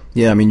culture.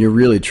 Yeah, I mean, you're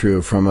really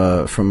true. From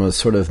a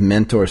sort of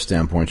mentor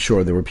standpoint,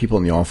 sure, there were people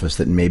in the office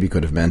that maybe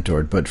could have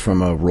mentored, but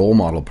from a role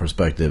model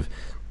perspective,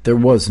 there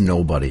was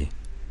nobody.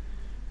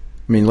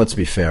 I mean, let's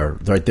be fair,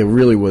 right? There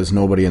really was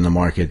nobody in the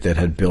market that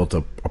had built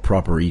a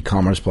proper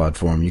e-commerce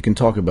platform. You can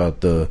talk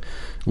about the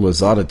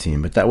Lazada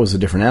team, but that was a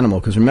different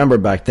animal. Because remember,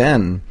 back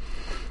then,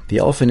 the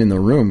elephant in the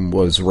room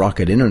was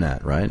Rocket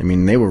Internet, right? I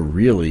mean, they were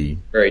really...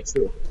 Very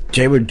true.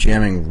 They were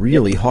jamming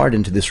really hard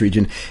into this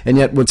region. And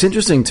yet, what's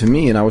interesting to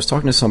me, and I was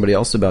talking to somebody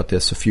else about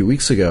this a few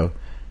weeks ago,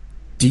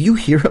 do you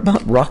hear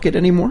about Rocket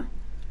anymore?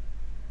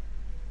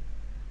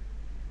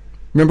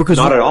 Remember, because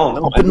not at all,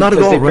 no. But not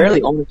at all, they right?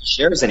 barely own the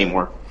shares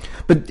anymore.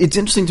 But it's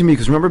interesting to me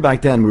because remember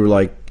back then we were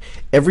like,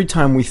 every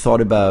time we thought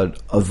about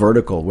a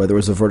vertical, whether it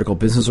was a vertical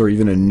business or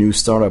even a new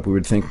startup, we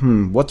would think,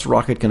 what's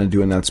Rocket going to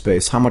do in that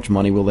space? How much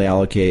money will they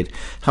allocate?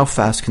 How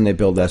fast can they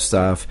build that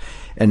stuff?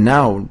 And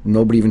now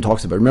nobody even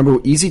talks about it. Remember,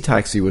 Easy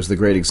Taxi was the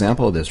great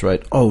example of this,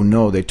 right? Oh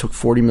no, they took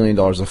 $40 million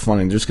of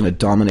funding. They're just going to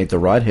dominate the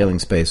ride-hailing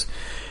space.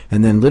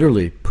 And then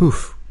literally,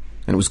 poof,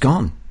 and it was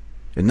gone.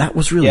 And that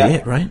was really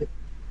it, right?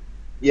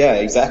 Yeah,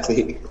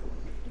 exactly.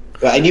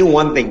 But I knew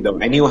one thing,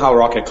 though. I knew how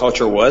Rocket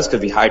culture was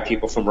because we hired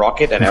people from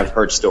Rocket, and I've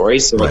heard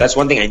stories. So that's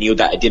one thing I knew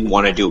that I didn't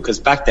want to do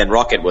because back then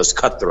Rocket was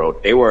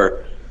cutthroat. They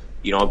were,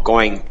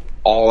 going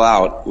all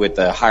out with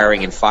the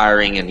hiring and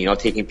firing and,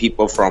 taking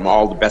people from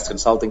all the best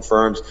consulting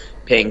firms,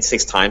 paying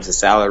 6 times the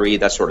salary,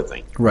 that sort of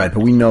thing. Right, but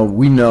we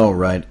know,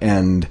 right?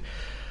 And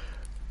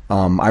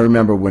I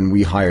remember when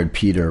we hired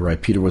Peter,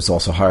 right? Peter was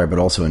also hired but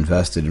also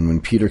invested. And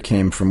when Peter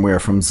came from where?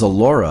 From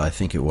Zalora, I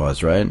think it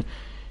was, right?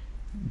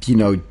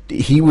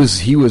 He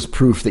was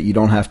proof that you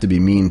don't have to be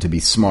mean to be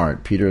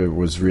smart. Peter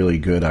was really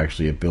good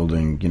actually at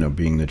building,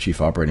 being the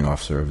chief operating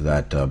officer of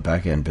that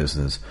back-end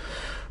business.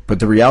 But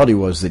the reality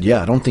was that,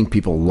 I don't think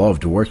people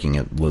loved working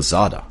at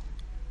Lazada.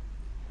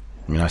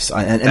 I mean,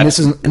 this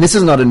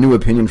is not a new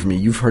opinion for me.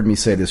 You've heard me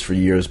say this for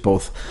years,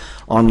 both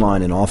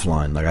online and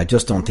offline. Like, I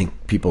just don't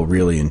think people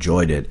really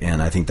enjoyed it.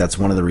 And I think that's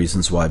one of the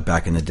reasons why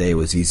back in the day it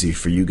was easy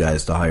for you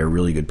guys to hire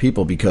really good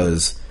people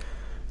because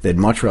they'd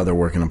much rather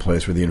work in a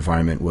place where the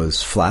environment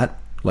was flat,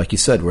 like you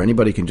said, where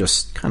anybody can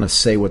just kind of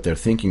say what they're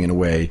thinking in a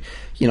way,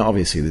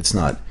 obviously it's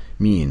not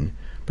mean,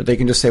 but they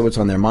can just say what's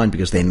on their mind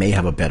because they may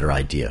have a better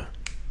idea.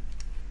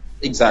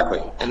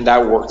 Exactly. And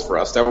that worked for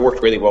us. That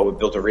worked really well. We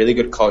built a really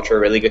good culture, a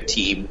really good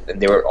team,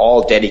 and they were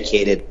all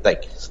dedicated,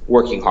 like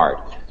working hard.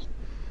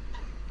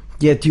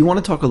 Yeah, do you want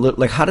to talk a little,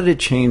 like how did it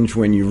change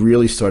when you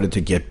really started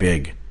to get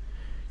big?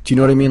 Do you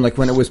know what I mean? Like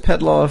when it was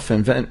Petloff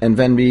and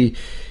Venby,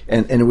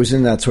 and it was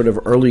in that sort of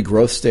early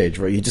growth stage,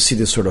 right? You just see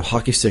this sort of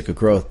hockey stick of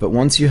growth. But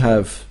once you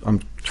have,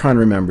 I'm trying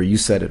to remember, you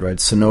said it, right?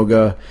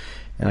 Sonoga,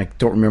 and I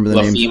don't remember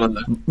the names.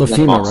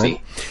 Lafima,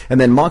 right? And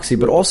then Moxie,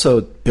 but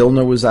also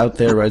Bilna was out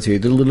there, right? So he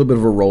did a little bit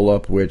of a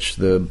roll-up, which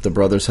the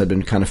brothers had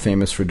been kind of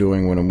famous for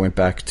doing when it went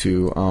back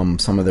to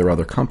some of their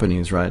other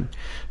companies, right?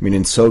 I mean,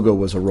 Insogo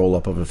was a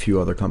roll-up of a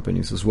few other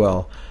companies as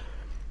well.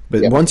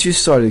 But once you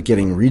started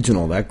getting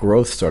regional, that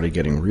growth started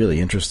getting really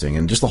interesting,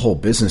 and just the whole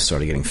business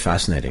started getting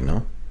fascinating,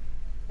 no?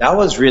 That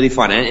was really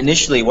fun. And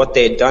initially what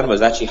they had done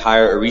was actually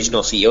hire a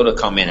regional CEO to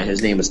come in, and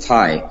his name was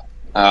Ty.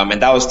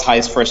 And that was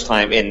Ty's first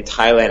time in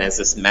Thailand as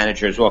this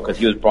manager as well, because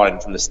he was brought in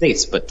from the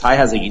States. But Ty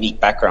has a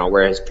unique background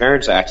where his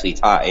parents are actually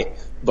Thai,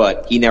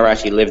 but he never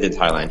actually lived in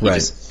Thailand.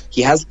 Right.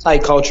 He has Thai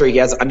culture. He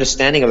has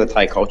understanding of the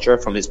Thai culture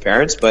from his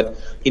parents, but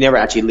he never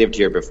actually lived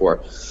here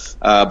before.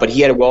 But he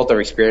had a wealth of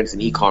experience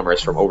in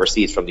e-commerce from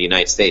overseas, from the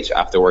United States,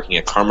 after working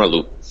at Karma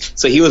Loop.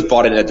 So he was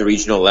brought in at the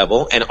regional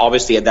level, and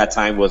obviously at that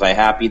time, was I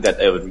happy that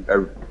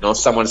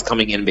someone's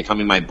coming in and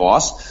becoming my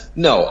boss?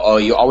 No,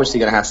 you're obviously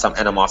going to have some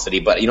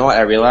animosity. But you know what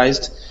I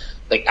realized?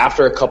 Like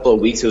after a couple of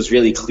weeks, it was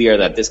really clear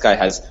that this guy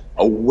has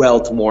a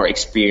wealth more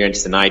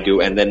experience than I do.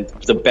 And then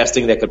the best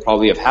thing that could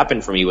probably have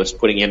happened for me was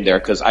putting him there,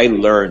 because I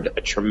learned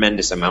a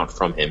tremendous amount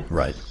from him.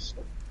 Right.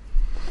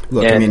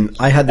 Look, I mean,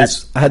 I had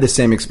the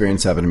same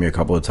experience happen to me a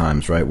couple of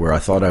times, right, where I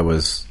thought I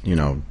was,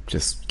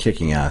 just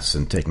kicking ass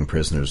and taking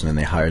prisoners, and then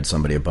they hired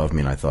somebody above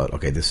me, and I thought,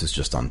 okay, this is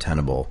just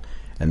untenable.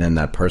 And then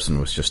that person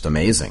was just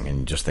amazing, and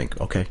you just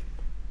think, okay,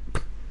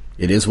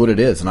 it is what it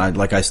is. And I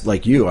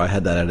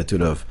had that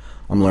attitude of,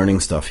 I'm learning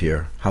stuff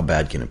here. How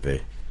bad can it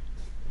be?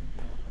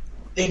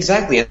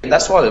 Exactly, and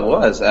that's what it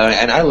was.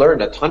 And I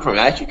learned a ton from him.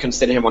 I actually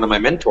consider him one of my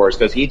mentors,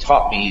 because he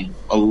taught me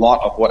a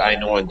lot of what I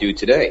know and do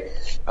today.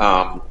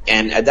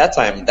 And at that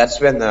time, that's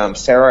when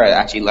Sarah had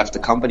actually left the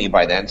company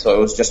by then, so it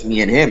was just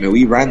me and him. And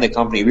we ran the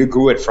company. We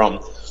grew it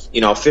from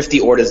 50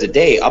 orders a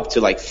day up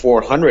to like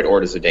 400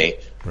 orders a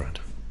day. Right.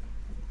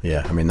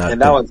 Yeah, I mean that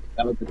was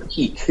the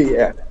peak.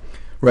 Yeah.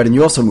 Right, and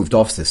you also moved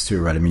offices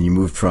too, right? I mean, you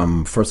moved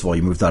first of all,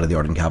 you moved out of the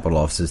Art and Capital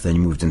offices, then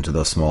you moved into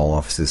the small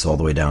offices all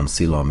the way down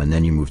Silom, and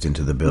then you moved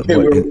into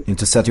the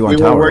into Setuan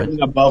Tower. We were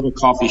working above a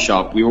coffee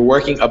shop.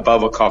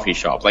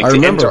 Like,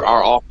 to enter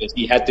our office,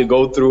 you had to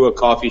go through a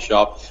coffee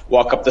shop,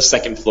 walk up the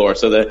second floor.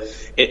 So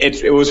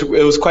it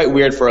was quite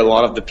weird for a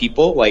lot of the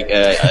people, like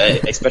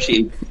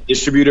especially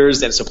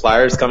distributors and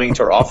suppliers coming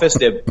to our office.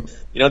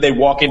 They'd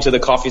walk into the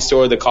coffee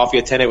store, the coffee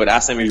attendant would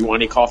ask them if you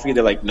want any coffee.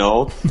 They're like,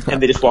 no,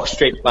 and they just walk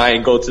straight by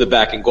and go to the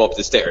back and go up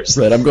the stairs.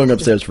 Right, I'm going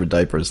upstairs for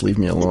diapers. Leave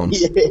me alone.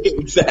 Yeah,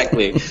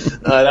 exactly.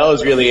 That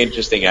was really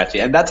interesting,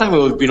 actually. And that time,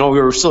 we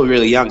were still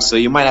really young, so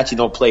you might actually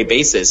know Play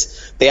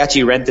Basis. They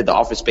actually rented the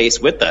office space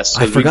with us.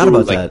 I forgot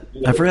about that.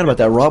 I forgot about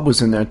that. Rob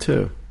was in there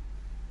too.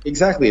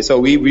 Exactly. So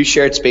we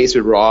shared space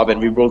with Rob, and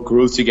we both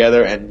grew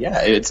together. And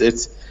yeah,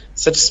 it's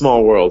such a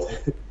small world.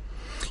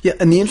 Yeah,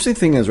 and the interesting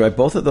thing is, right,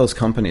 both of those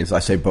companies, I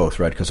say both,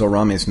 right, because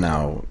Orami is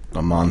now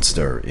a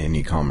monster in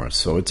e-commerce.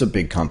 So it's a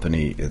big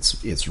company.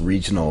 It's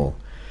regional.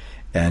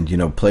 And,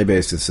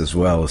 Playbasis as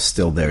well is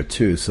still there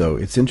too. So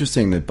it's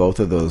interesting that both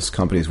of those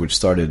companies, which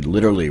started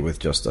literally with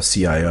just a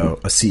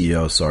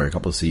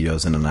couple of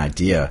CEOs and an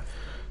idea,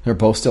 they're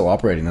both still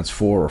operating. That's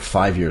 4 or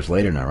 5 years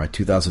later now, right?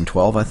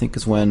 2012, I think,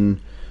 is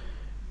when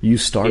you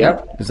started.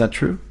 Yep. Is that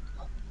true?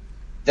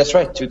 That's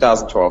right,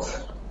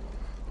 2012.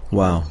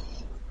 Wow.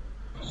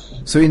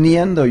 So in the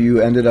end, though,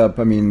 you ended up,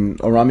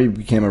 Orami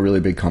became a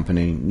really big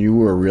company. You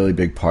were a really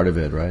big part of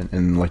it, right?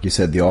 And like you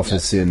said, the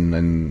office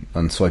in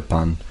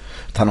Soipan,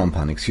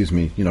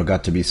 Tanonpan,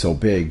 got to be so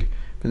big.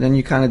 But then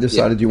you kind of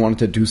decided you wanted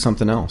to do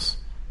something else.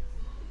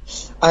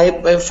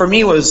 For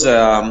me, it was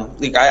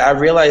I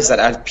realized that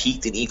I'd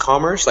peaked in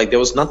e-commerce. Like, there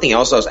was nothing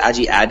else I was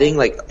actually adding.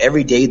 Like,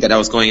 every day that I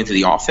was going into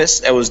the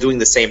office, I was doing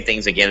the same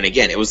things again and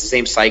again. It was the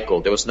same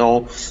cycle. There was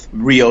no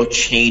real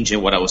change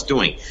in what I was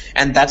doing.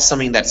 And that's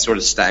something that sort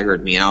of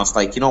staggered me. And I was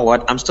like, you know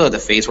what? I'm still at the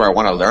phase where I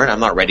want to learn. I'm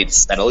not ready to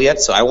settle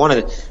yet. So I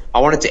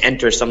wanted to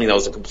enter something that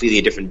was a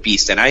completely different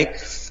beast. And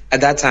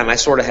at that time, I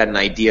sort of had an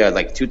idea,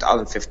 like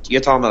 2015.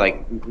 You're talking about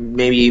like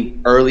maybe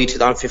early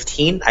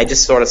 2015. I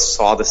just sort of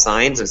saw the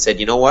signs and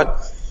said, you know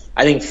what?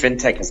 I think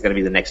FinTech is going to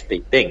be the next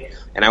big thing.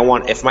 And I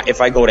want,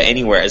 if I go to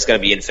anywhere, it's going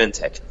to be in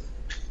FinTech.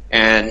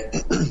 And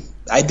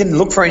I didn't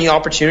look for any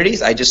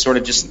opportunities. I just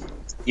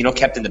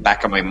kept in the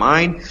back of my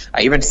mind.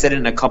 I even said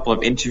in a couple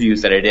of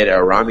interviews that I did at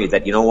Orami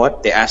that, you know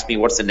what? They asked me,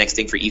 what's the next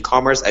thing for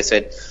e-commerce? I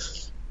said,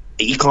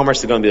 e-commerce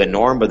is going to be the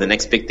norm, but the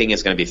next big thing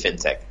is going to be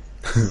FinTech.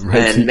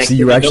 Right. So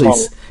you're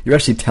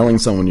actually telling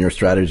someone your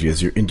strategy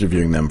as you're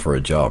interviewing them for a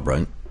job,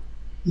 right?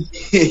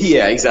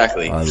 Yeah,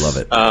 exactly. I love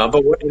it.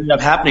 But what ended up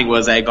happening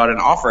was I got an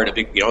offer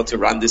to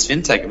run this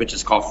FinTech, which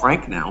is called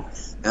Frank now.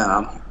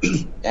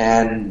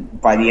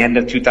 And by the end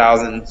of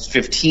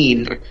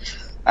 2015,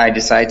 I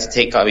decided to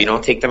take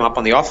them up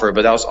on the offer.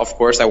 But that was, of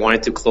course, I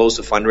wanted to close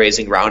the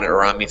fundraising round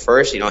around me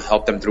first,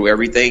 help them through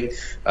everything,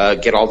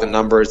 get all the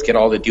numbers, get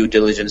all the due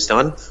diligence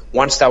done.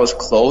 Once that was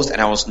closed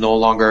and I was no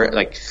longer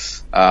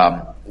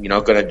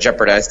going to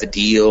jeopardize the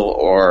deal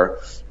or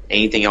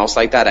anything else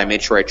like that, I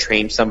made sure I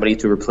trained somebody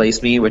to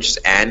replace me, which is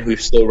Anne,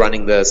 who's still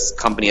running this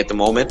company at the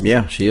moment.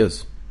 Yeah, she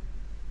is.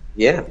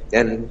 Yeah,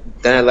 and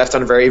then I left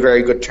on very,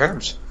 very good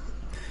terms.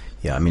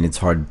 Yeah, it's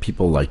hard.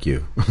 People like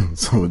you.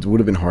 So it would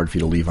have been hard for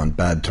you to leave on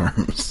bad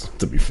terms,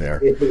 to be fair.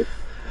 It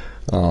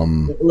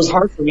was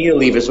hard for me to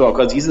leave as well,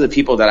 because these are the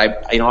people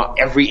that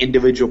every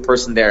individual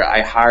person there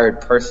I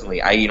hired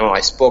personally. I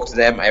spoke to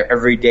them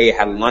every day,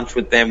 had lunch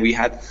with them. We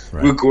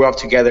grew up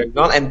together.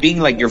 And being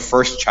like your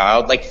first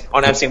child,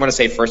 I'm going to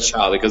say first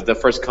child because the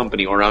first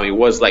company around me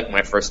was like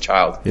my first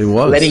child. It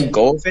was. Letting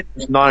go of it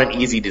was not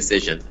an easy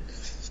decision.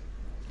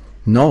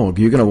 No,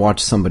 you're going to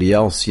watch somebody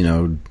else,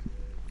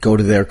 go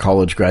to their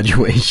college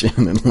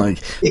graduation and like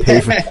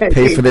pay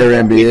for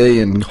their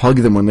MBA and hug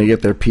them when they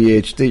get their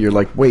PhD. You're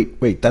like,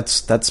 wait,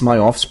 that's my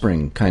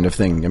offspring kind of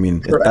thing. I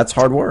mean, that's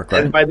hard work,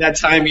 right? And by that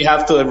time, you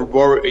have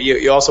to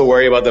you also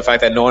worry about the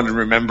fact that no one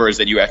remembers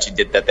that you actually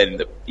did that.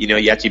 Then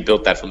you actually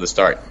built that from the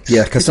start.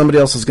 Yeah, because somebody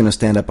else is going to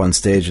stand up on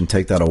stage and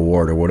take that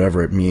award or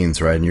whatever it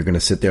means, right? And you're going to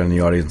sit there in the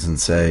audience and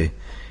say,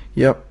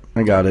 "Yep,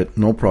 I got it.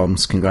 No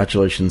problems.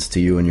 Congratulations to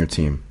you and your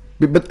team."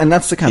 And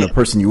that's the kind of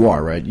person you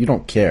are, right? You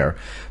don't care.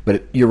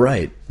 But you're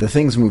right. The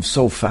things move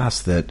so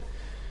fast that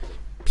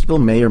people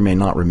may or may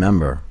not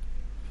remember.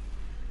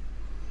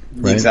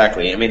 Right?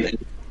 Exactly. I mean,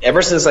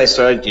 ever since I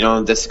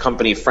started, this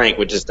company, Frank,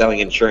 which is selling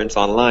insurance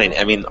online,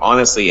 I mean,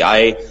 honestly,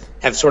 I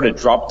have sort of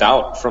dropped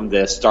out from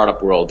the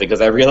startup world because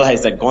I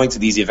realized that going to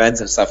these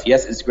events and stuff,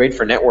 yes, it's great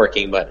for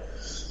networking, but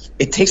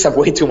it takes up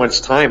way too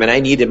much time, and I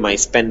needed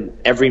spend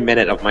every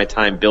minute of my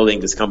time building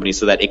this company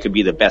so that it could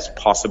be the best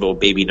possible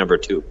baby number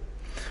 2.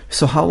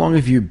 So how long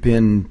have you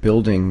been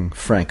building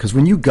Frank? Because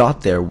when you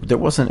got there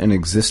wasn't an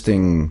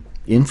existing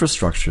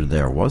infrastructure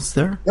there, was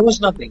there? There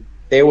was nothing.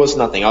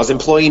 I was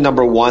employee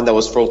number 1 that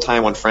was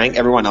full-time on Frank.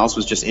 Everyone else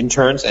was just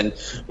interns, and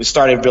we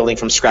started building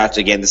from scratch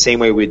again, the same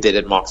way we did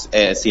at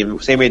Moxie,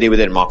 same way we did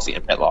at Moxie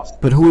and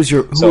Petloft. But who was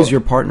your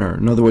partner?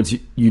 In other words,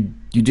 you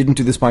didn't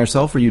do this by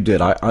yourself, or you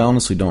did? I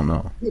honestly don't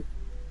know.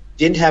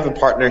 Didn't have a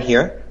partner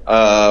here.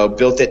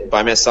 Built it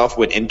by myself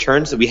with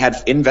interns. We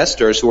had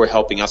investors who were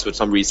helping us with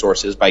some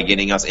resources by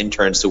getting us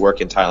interns to work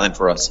in Thailand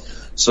for us.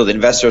 So the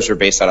investors were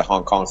based out of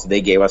Hong Kong, so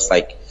they gave us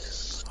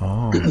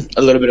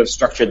a little bit of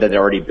structure that they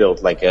already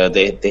built. Like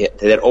they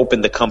had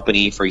opened the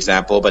company, for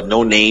example, but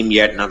no name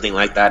yet, nothing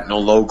like that, no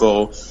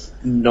logo,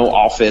 no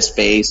office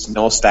space,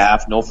 no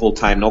staff, no full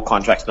time, no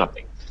contracts,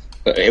 nothing.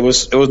 It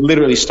was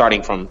literally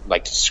starting from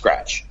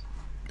scratch.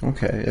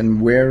 Okay,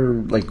 and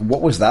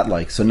what was that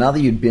like? So now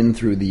that you'd been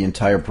through the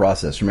entire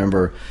process,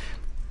 remember,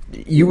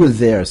 you were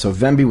there, so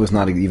Vemby was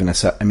not even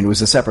it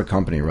was a separate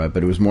company, right?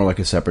 But it was more like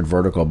a separate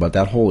vertical, but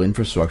that whole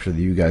infrastructure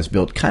that you guys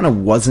built kind of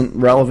wasn't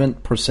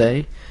relevant, per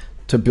se,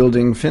 to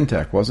building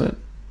FinTech, was it?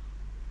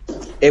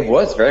 It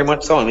was very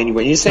much so. I mean,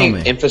 when you say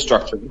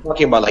infrastructure, you're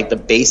talking about the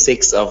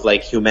basics of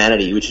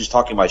humanity, which is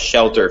talking about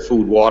shelter,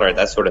 food, water,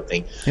 that sort of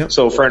thing. Yep.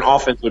 So for an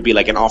office would be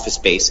an office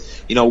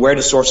space. Where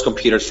to source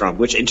computers from,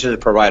 which internet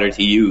provider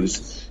to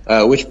use,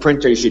 which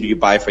printer should you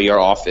buy for your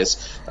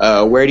office,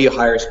 where do you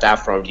hire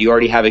staff from? Do you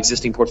already have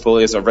existing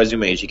portfolios of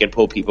resumes you can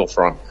pull people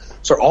from?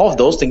 So all of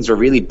those things are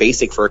really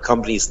basic for a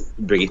company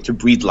to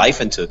breathe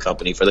life into a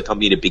company, for the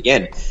company to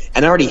begin.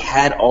 And I already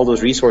had all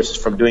those resources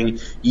from doing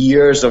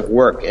years of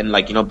work and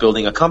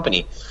building a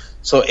company.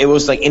 So it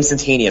was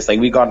instantaneous.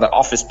 We got the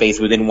office space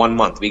within 1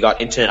 month. We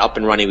got internet up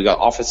and running. We got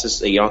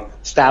offices,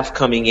 staff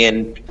coming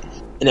in,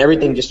 and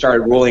everything just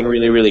started rolling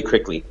really, really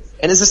quickly.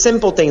 And it's the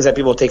simple things that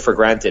people take for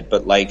granted.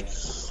 But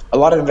a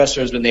lot of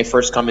investors when they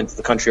first come into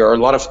the country, or a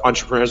lot of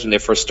entrepreneurs when they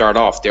first start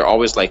off, they're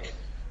always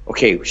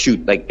okay,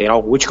 shoot,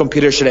 which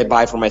computer should I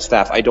buy for my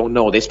staff? I don't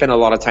know. They spend a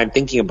lot of time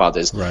thinking about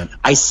this. Right.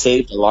 I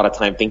saved a lot of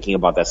time thinking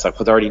about that stuff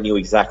because I already knew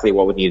exactly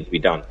what would need to be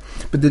done.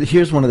 But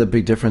here's one of the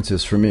big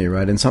differences for me,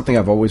 right? And something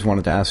I've always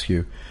wanted to ask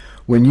you.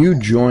 When you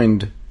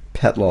joined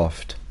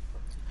Petloft,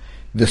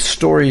 the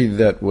story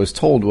that was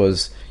told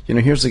was,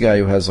 here's a guy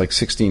who has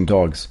 16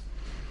 dogs,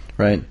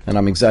 right? And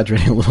I'm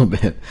exaggerating a little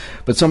bit.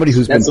 But somebody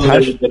who's That's been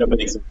passionate. Bit of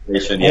an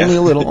exaggeration, yeah. Only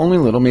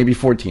a little, maybe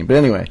 14. But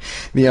anyway,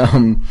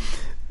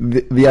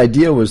 the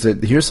idea was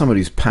that here's somebody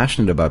who's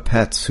passionate about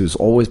pets, who's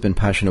always been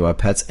passionate about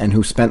pets, and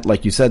who spent,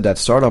 like you said, that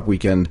startup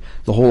weekend,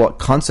 the whole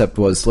concept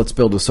was, let's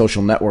build a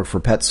social network for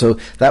pets. So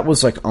that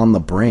was on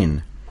the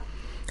brain.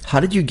 How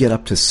did you get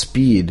up to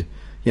speed?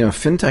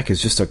 FinTech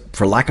is just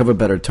for lack of a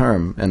better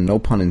term, and no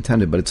pun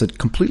intended, but it's a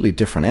completely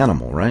different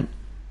animal, right?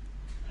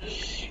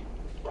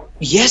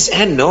 Yes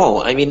and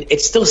no. I mean,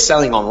 it's still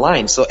selling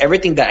online. So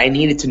everything that I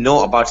needed to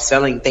know about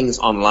selling things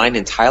online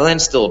in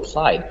Thailand still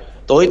applied.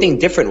 The only thing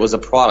different was the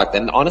product.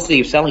 And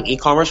honestly, selling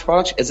e-commerce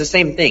products is the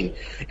same thing.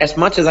 As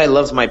much as I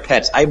love my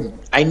pets,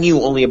 I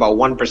knew only about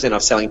 1%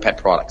 of selling pet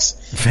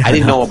products. I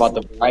didn't know about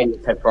the variety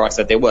of pet products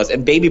that there was.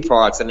 And baby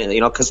products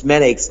and,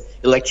 cosmetics,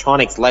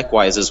 electronics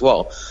likewise as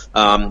well.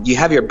 You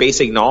have your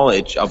basic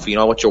knowledge of,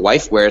 what your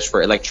wife wears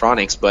for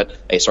electronics,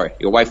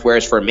 your wife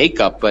wears for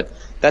makeup, but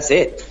that's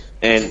it.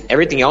 And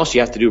everything else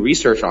you have to do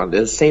research on.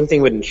 The same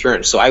thing with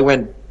insurance. So I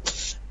went,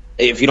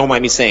 if you don't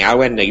mind me saying, I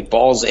went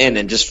balls in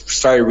and just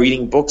started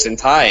reading books in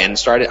Thai and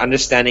started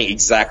understanding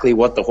exactly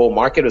what the whole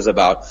market was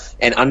about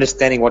and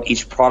understanding what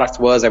each product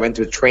was. I went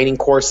to training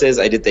courses.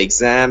 I did the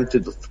exam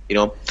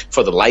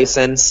for the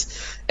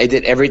license. I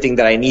did everything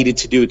that I needed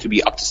to do to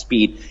be up to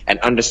speed and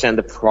understand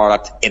the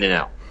product in and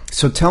out.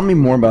 So tell me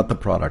more about the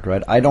product,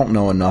 right? I don't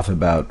know enough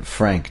about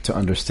Frank to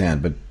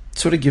understand, but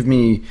sort of give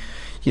me,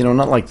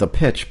 not like the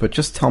pitch, but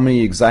just tell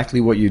me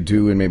exactly what you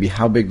do and maybe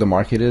how big the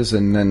market is,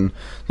 and then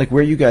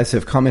where you guys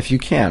have come if you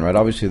can, right?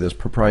 Obviously there's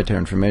proprietary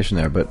information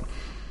there, but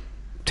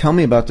tell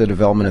me about the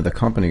development of the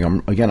company.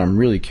 I'm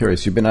really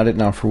curious. You've been at it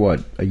now for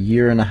what, a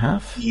year and a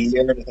half?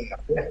 Year and a half.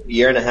 Yeah.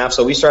 Year and a half.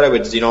 So we started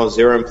with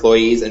 0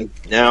 employees, and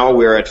now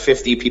we're at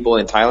 50 people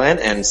in Thailand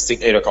and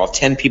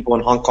 10 people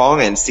in Hong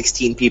Kong and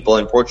 16 people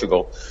in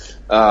Portugal.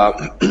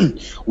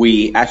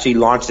 We actually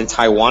launched in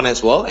Taiwan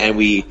as well, and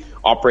we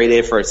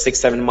operated for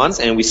 6-7 months,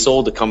 and we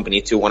sold the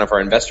company to one of our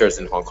investors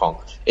in Hong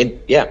Kong.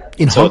 In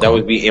Hong Kong? That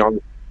would be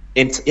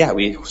in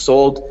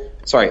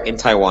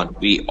Taiwan.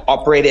 We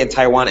operated in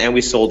Taiwan, and we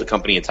sold the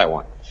company in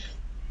Taiwan.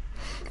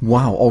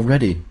 Wow,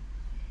 already.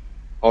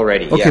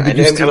 Okay,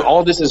 yeah. And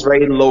all this is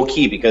very low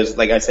key because,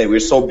 like I said, we're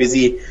so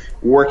busy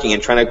working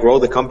and trying to grow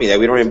the company that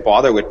we don't even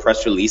bother with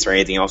press release or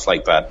anything else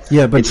like that.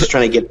 Yeah, but it's just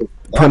trying to get.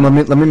 Prem,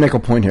 let me make a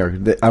point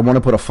here. I want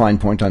to put a fine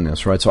point on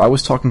this, right? So I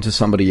was talking to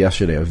somebody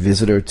yesterday, a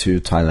visitor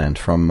to Thailand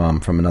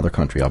from another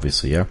country,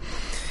 obviously, yeah.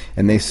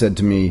 And they said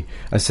to me,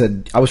 I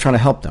was trying to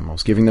help them. I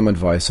was giving them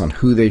advice on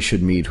who they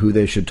should meet, who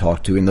they should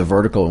talk to in the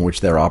vertical in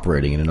which they're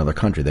operating in another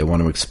country. They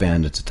want to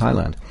expand it to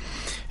Thailand.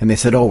 And they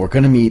said, we're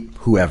going to meet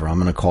whoever. I'm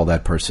going to call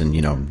that person,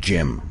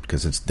 Jim,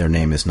 because their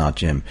name is not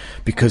Jim.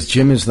 Because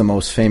Jim is the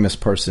most famous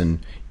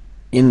person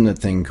in the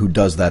thing who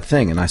does that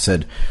thing. And I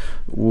said,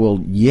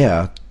 well,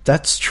 yeah,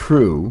 that's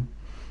true.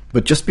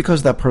 But just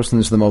because that person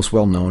is the most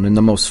well-known and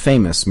the most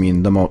famous,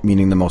 meaning the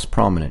most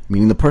prominent,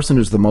 meaning the person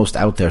who's the most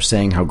out there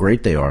saying how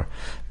great they are,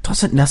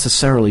 doesn't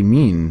necessarily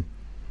mean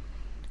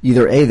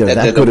either A, they're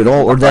that good at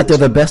all, or that they're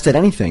the best at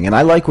anything. And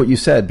I like what you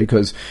said,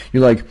 because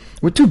you're like,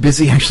 we're too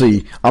busy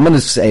actually, I'm going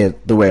to say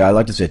it the way I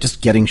like to say it,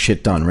 just getting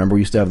shit done. Remember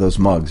we used to have those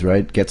mugs,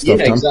 right? Get stuff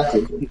done.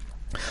 Exactly.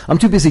 I'm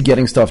too busy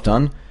getting stuff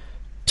done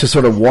to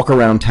sort of walk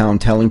around town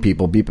telling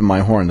people, beeping my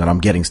horn, that I'm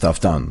getting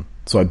stuff done.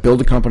 So I build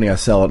a company, I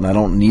sell it, and I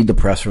don't need the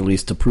press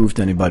release to prove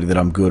to anybody that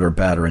I'm good or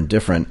bad or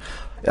indifferent.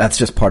 That's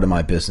just part of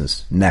my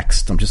business.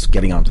 Next. I'm just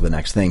getting on to the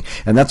next thing.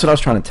 And that's what I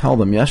was trying to tell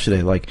them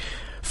yesterday. Like,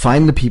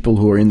 find the people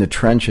who are in the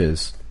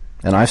trenches.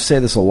 And I say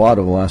this a lot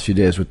over the last few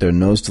days, with their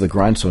nose to the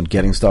grindstone,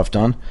 getting stuff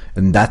done.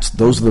 And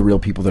those are the real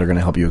people that are going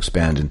to help you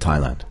expand in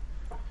Thailand.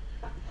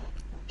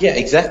 Yeah,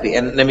 exactly.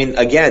 And I mean,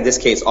 again, in this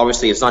case,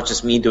 obviously, it's not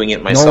just me doing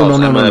it myself.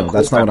 No.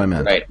 That's not what I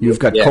meant. Right? You've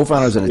got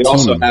co-founders and a team. We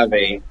also have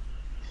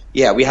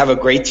we have a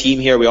great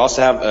team here. We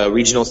also have a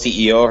regional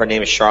CEO. Her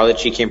name is Charlotte.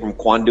 She came from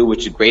Kwandu,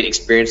 which is great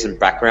experience and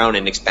background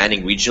in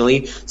expanding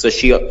regionally. So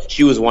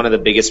she was one of the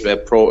biggest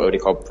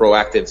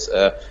proactives,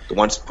 the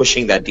ones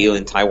pushing that deal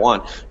in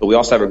Taiwan. But we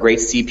also have a great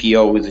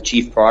CPO who's the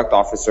chief product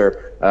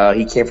officer.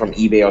 He came from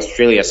eBay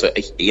Australia. So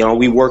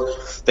we work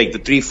like the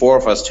 3-4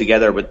 of us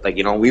together, but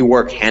we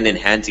work hand in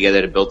hand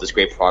together to build this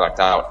great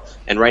product out.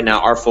 And right now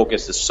our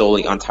focus is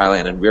solely on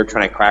Thailand, and we're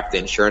trying to crack the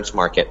insurance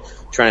market,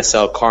 trying to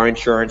sell car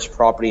insurance,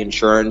 property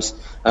insurance,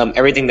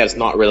 everything that's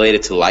not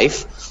related to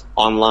life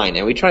online.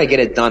 And we try to get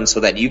it done so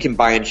that you can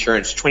buy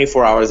insurance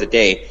 24 hours a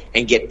day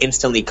and get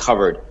instantly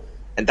covered.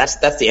 And that's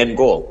the end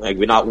goal. Like,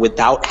 we're not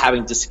without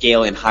having to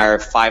scale and hire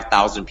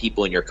 5,000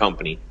 people in your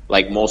company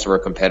like most of our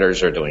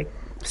competitors are doing.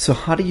 So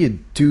how do you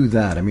do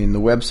that? I mean, the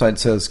website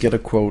says get a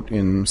quote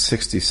in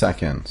 60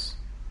 seconds.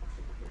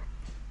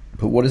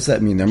 But what does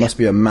that mean? There must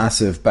be a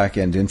massive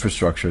back-end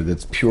infrastructure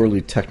that's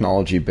purely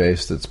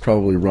technology-based, that's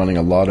probably running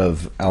a lot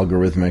of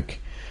algorithmic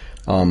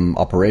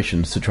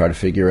operations to try to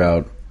figure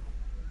out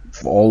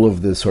all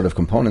of the sort of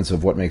components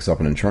of what makes up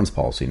an insurance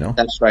policy, no?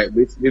 That's right.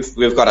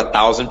 We've got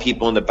 1,000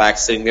 people in the back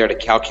sitting there to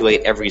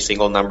calculate every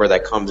single number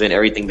that comes in,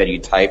 everything that you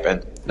type.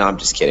 And no, I'm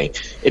just kidding.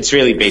 It's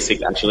really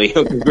basic, actually.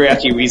 We're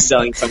actually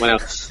reselling someone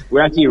else.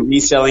 We're actually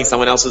reselling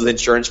someone else's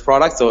insurance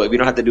product, so we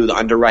don't have to do the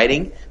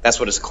underwriting. That's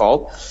what it's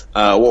called.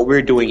 What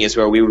we're doing is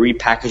we're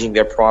repackaging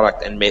their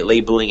product and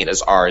labeling it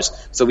as ours.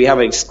 So we have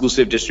an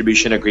exclusive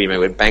distribution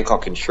agreement with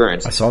Bangkok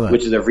Insurance, I saw that,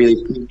 which is a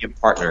really premium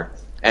partner.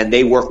 And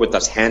they work with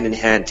us hand in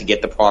hand to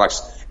get the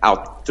products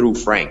out through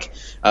Frank.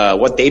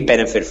 What they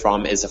benefit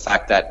from is the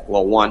fact that,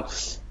 well, one,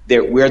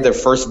 we're the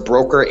first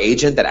broker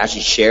agent that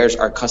actually shares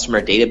our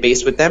customer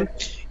database with them,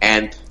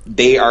 and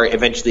they are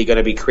eventually going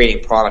to be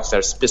creating products that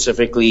are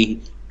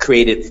specifically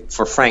created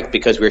for Frank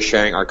because we're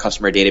sharing our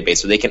customer database,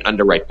 so they can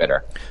underwrite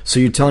better. So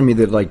you're telling me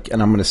that, like,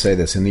 and I'm going to say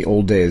this, in the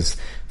old days,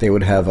 they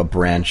would have a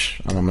branch,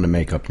 and I'm going to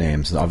make up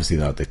names, obviously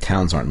the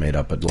towns aren't made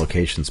up, but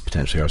locations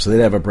potentially are. So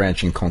they'd have a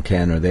branch in Khon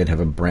Kaen, or they'd have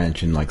a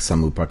branch in like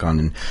Samut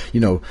Prakan,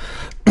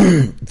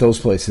 and those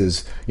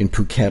places in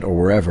Phuket or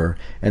wherever,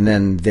 and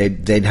then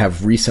they'd have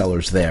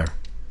resellers there.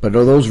 But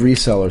those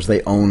resellers,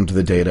 they owned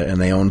the data and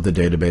they owned the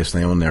database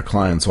and they owned their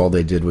clients. All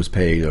they did was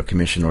pay a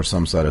commission or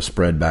some sort of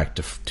spread back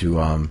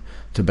to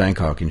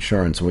Bangkok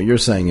Insurance. And what you're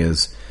saying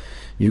is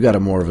you got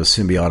a more of a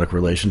symbiotic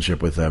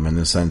relationship with them, in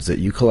the sense that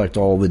you collect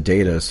all the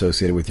data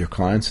associated with your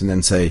clients and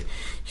then say,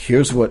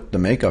 here's what the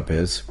makeup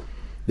is.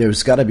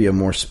 There's got to be a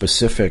more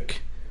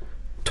specific,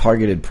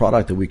 targeted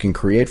product that we can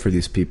create for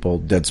these people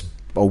that's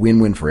a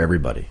win-win for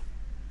everybody.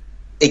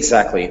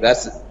 Exactly.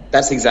 That's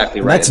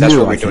exactly right. That's new,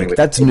 what we're doing.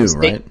 That's new,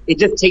 right? It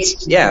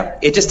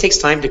just takes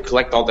time to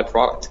collect all the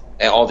product,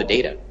 all the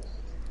data.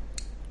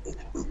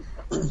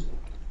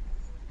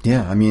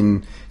 Yeah, I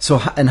mean,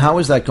 and how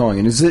is that going?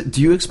 And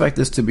do you expect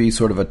this to be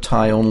sort of a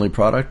Thai-only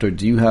product, or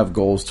do you have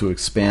goals to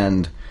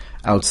expand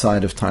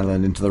outside of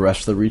Thailand into the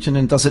rest of the region?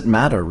 And does it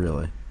matter,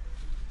 really?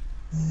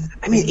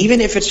 I mean, even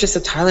if it's just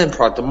a Thailand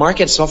product, the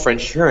market itself for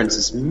insurance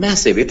is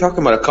massive. You're talking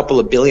about a couple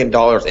of $1 billion in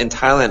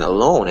Thailand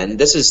alone, and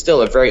this is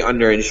still a very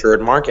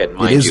underinsured market,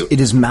 mind you.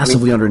 It is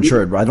massively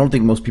underinsured, but I don't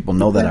think most people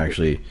know that,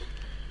 actually.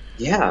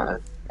 Yeah.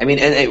 I mean,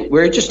 and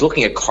we're just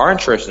looking at car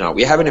insurance now.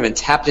 We haven't even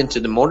tapped into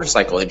the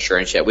motorcycle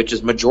insurance yet, which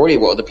is majority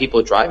of what the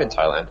people drive in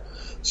Thailand.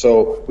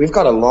 So we've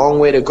got a long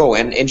way to go.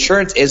 And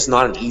insurance is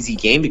not an easy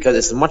game because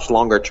it's much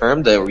longer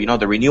term. The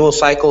renewal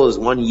cycle is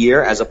 1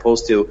 year as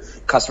opposed to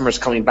customers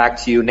coming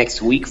back to you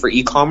next week for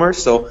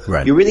e-commerce. So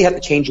You really have to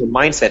change your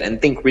mindset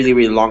and think really,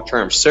 really long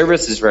term.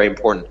 Service is very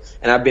important.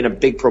 And I've been a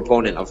big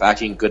proponent of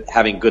actually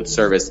having good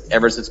service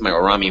ever since my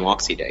Orami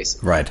Moxie days.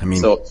 Right. I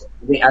mean, so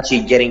I'm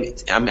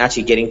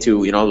actually getting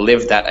to,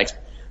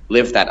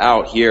 live that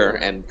out here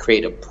and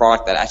create a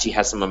product that actually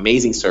has some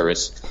amazing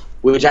service,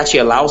 which actually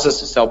allows us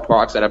to sell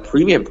products at a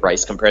premium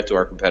price compared to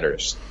our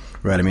competitors.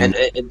 Right. I mean,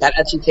 and that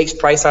actually takes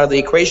price out of the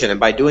equation. And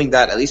by doing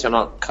that, at least I'm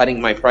not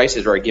cutting my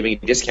prices or giving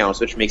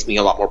discounts, which makes me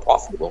a lot more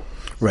profitable.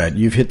 Right.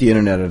 You've hit the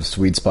internet at a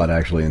sweet spot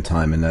actually in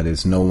time, and that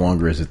is no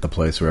longer is it the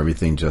place where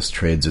everything just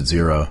trades at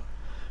zero.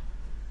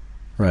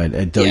 Right.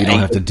 You don't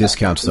have to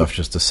discount stuff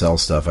just to sell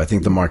stuff. I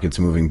think the market's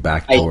moving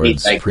back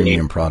towards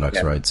premium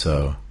products, right?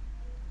 So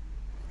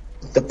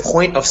the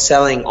point of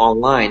selling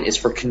online is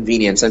for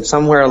convenience, and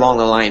somewhere along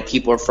the line,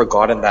 people have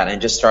forgotten that and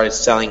just started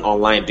selling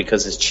online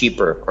because it's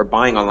cheaper, or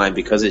buying online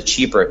because it's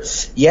cheaper.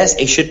 Yes,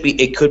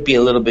 it could be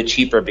a little bit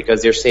cheaper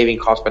because they're saving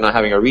costs by not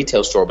having a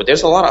retail store, but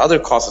there's a lot of other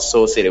costs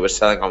associated with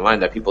selling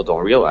online that people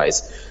don't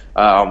realize.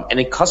 And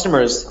then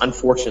customers,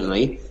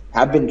 unfortunately,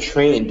 have been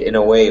trained in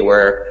a way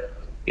where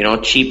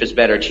cheap is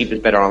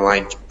better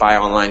online, buy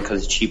online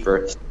because it's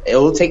cheaper. It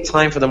will take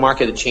time for the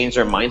market to change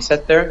their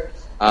mindset there.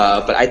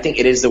 But I think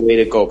it is the way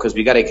to go because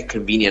we got to get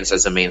convenience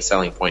as the main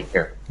selling point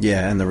here.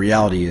 Yeah, and the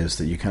reality is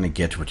that you kind of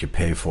get what you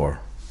pay for.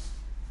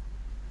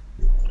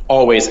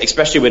 Always,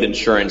 especially with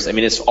insurance. I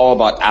mean, it's all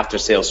about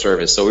after-sales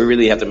service, so we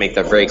really have to make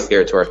that very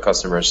clear to our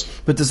customers.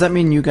 But does that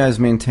mean you guys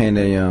maintain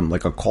a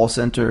call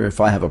center? If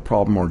I have a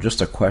problem or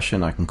just a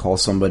question, I can call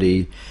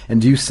somebody.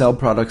 And do you sell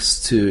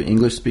products to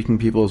English-speaking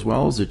people as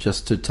well, or is it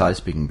just to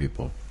Thai-speaking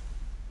people?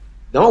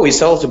 No, we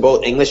sell to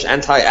both English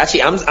and Thai.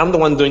 Actually, I'm the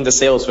one doing the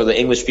sales for the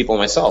English people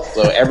myself.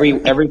 So every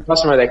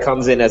customer that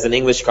comes in as an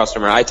English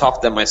customer, I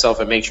talk to them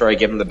myself and make sure I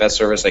give them the best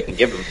service I can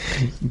give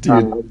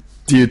them.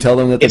 Do you tell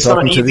them that they're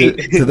talking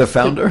to the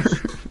founder?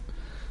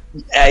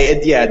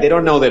 Yeah, they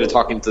don't know that they're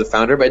talking to the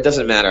founder, but it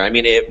doesn't matter. I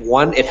mean,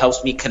 it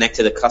helps me connect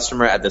to the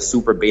customer at the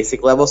super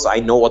basic level, so I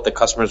know what the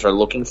customers are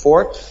looking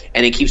for,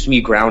 and it keeps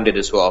me grounded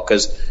as well.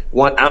 Because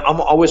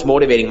I'm always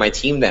motivating my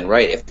team. Then,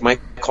 right? If my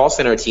call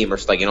center team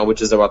is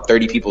which is about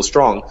 30 people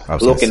strong,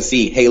 look and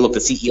see, hey, look, the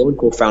CEO and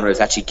co-founder is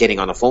actually getting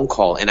on a phone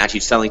call and actually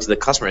selling to the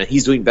customer, and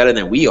he's doing better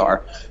than we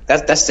are.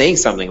 That's saying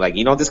something.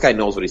 This guy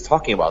knows what he's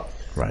talking about.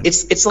 Right.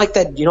 It's like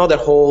that, that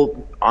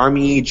whole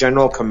army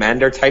general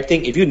commander type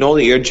thing. If you know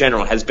that your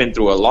general has been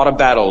through a lot of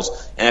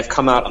battles and have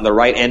come out on the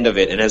right end of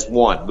it and has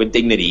won with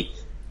dignity,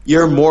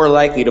 you're more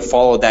likely to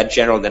follow that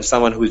general than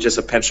someone who's just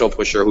a pencil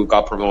pusher who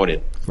got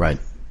promoted. Right.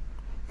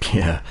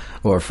 Yeah.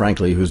 Or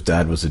frankly, whose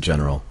dad was a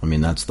general. I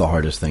mean, that's the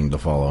hardest thing to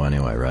follow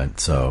anyway, right?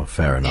 So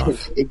fair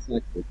enough.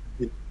 Exactly.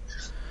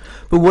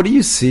 But what do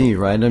you see,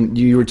 right? And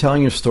you were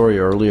telling your story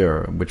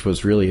earlier, which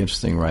was really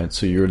interesting, right?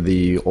 So you're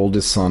the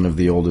oldest son of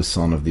the oldest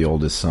son of the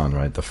oldest son,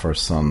 right? The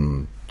first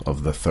son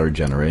of the third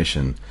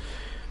generation.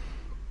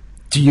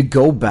 Do you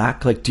go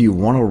back, do you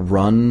want to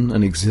run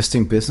an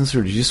existing business,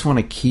 or do you just want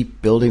to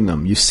keep building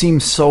them? You seem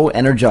so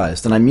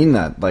energized, and I mean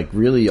that,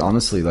 really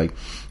honestly,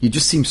 you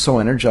just seem so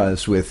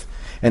energized with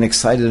and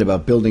excited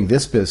about building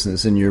this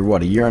business, and you're,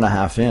 a year and a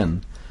half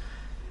in.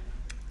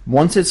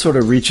 Once it sort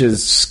of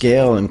reaches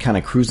scale and kind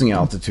of cruising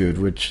altitude,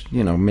 which,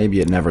 maybe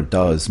it never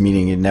does,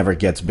 meaning it never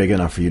gets big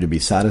enough for you to be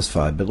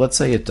satisfied, but let's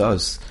say it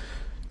does.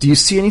 Do you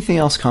see anything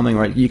else coming,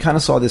 right? You kind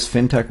of saw this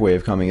FinTech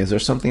wave coming. Is there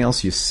something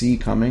else you see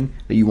coming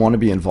that you want to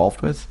be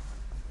involved with?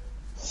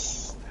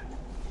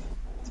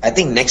 I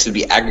think next would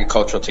be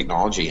agricultural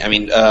technology. I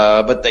mean,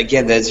 but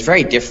again, that's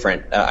very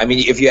different.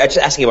 If you're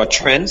actually asking about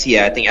trends,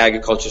 yeah, I think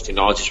agricultural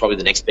technology is probably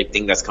the next big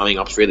thing that's coming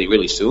up really,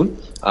 really soon.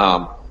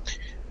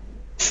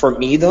 For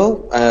me,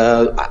 though,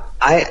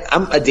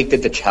 I'm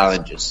addicted to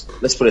challenges.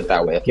 Let's put it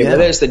that way. Okay? Yeah.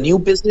 Whether it's the new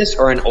business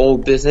or an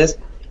old business,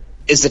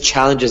 is the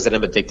challenges that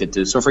I'm addicted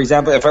to. So, for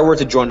example, if I were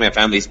to join my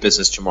family's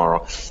business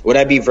tomorrow, would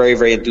I be very,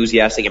 very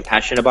enthusiastic and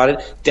passionate about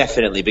it?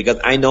 Definitely, because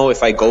I know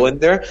if I go in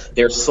there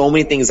are so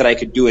many things that I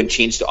could do and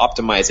change to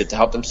optimize it, to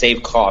help them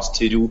save costs,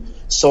 to do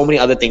so many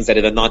other things that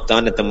are not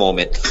done at the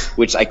moment,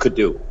 which I could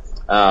do.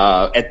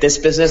 At this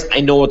business,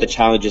 I know what the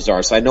challenges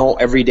are. So I know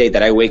every day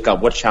that I wake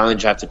up what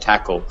challenge I have to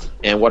tackle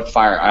and what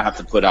fire I have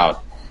to put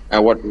out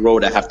and what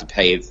road I have to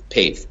pave.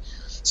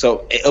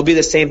 So it'll be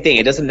the same thing.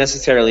 It doesn't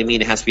necessarily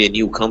mean it has to be a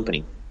new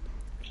company.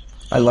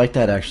 I like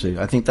that, actually.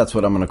 I think that's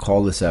what I'm going to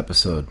call this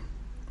episode.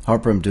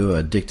 Harprem Doowa,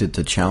 Addicted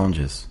to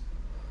Challenges.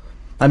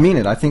 I mean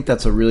it. I think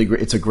that's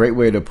it's a great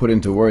way to put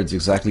into words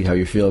exactly how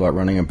you feel about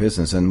running a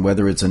business, and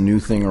whether it's a new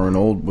thing or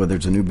whether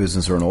it's a new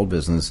business or an old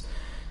business,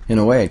 in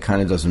a way, it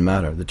kind of doesn't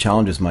matter. The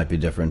challenges might be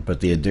different, but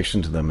the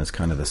addiction to them is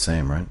kind of the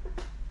same, right?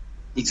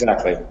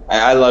 Exactly.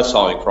 I love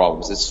solving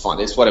problems. It's fun.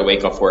 It's what I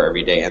wake up for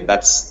every day, and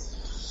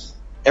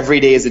every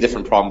day is a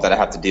different problem that I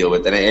have to deal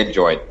with, and I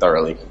enjoy it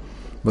thoroughly.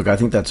 Look, I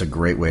think that's a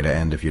great way to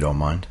end, if you don't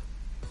mind.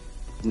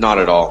 Not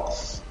at all.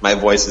 My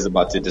voice is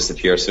about to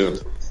disappear soon.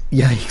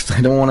 Yikes,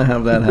 I don't want to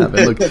have that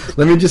happen. Look,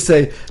 let me just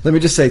say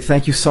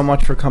thank you so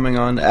much for coming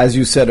on. As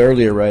you said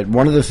earlier, right,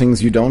 one of the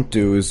things you don't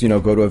do is,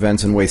 go to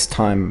events and waste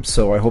time.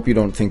 So I hope you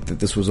don't think that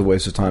this was a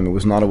waste of time. It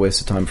was not a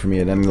waste of time for me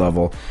at any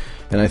level.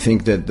 And I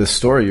think that the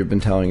story you've been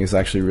telling is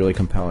actually really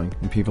compelling,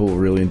 and people will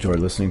really enjoy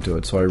listening to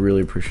it. So I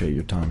really appreciate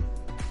your time.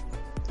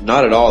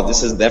 Not at all.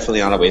 This is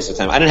definitely not a waste of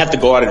time. I didn't have to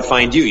go out and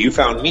find you. You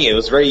found me. It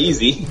was very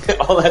easy.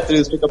 All I have to do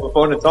is pick up a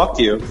phone and talk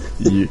to you.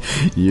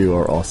 You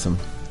are awesome.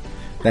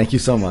 Thank you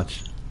so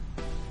much.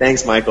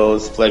 Thanks, Michael.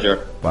 It's a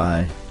pleasure.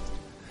 Bye.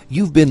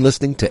 You've been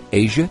listening to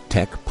Asia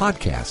Tech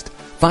Podcast.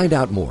 Find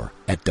out more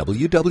at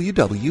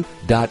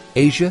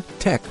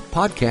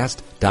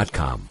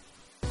www.asiatechpodcast.com.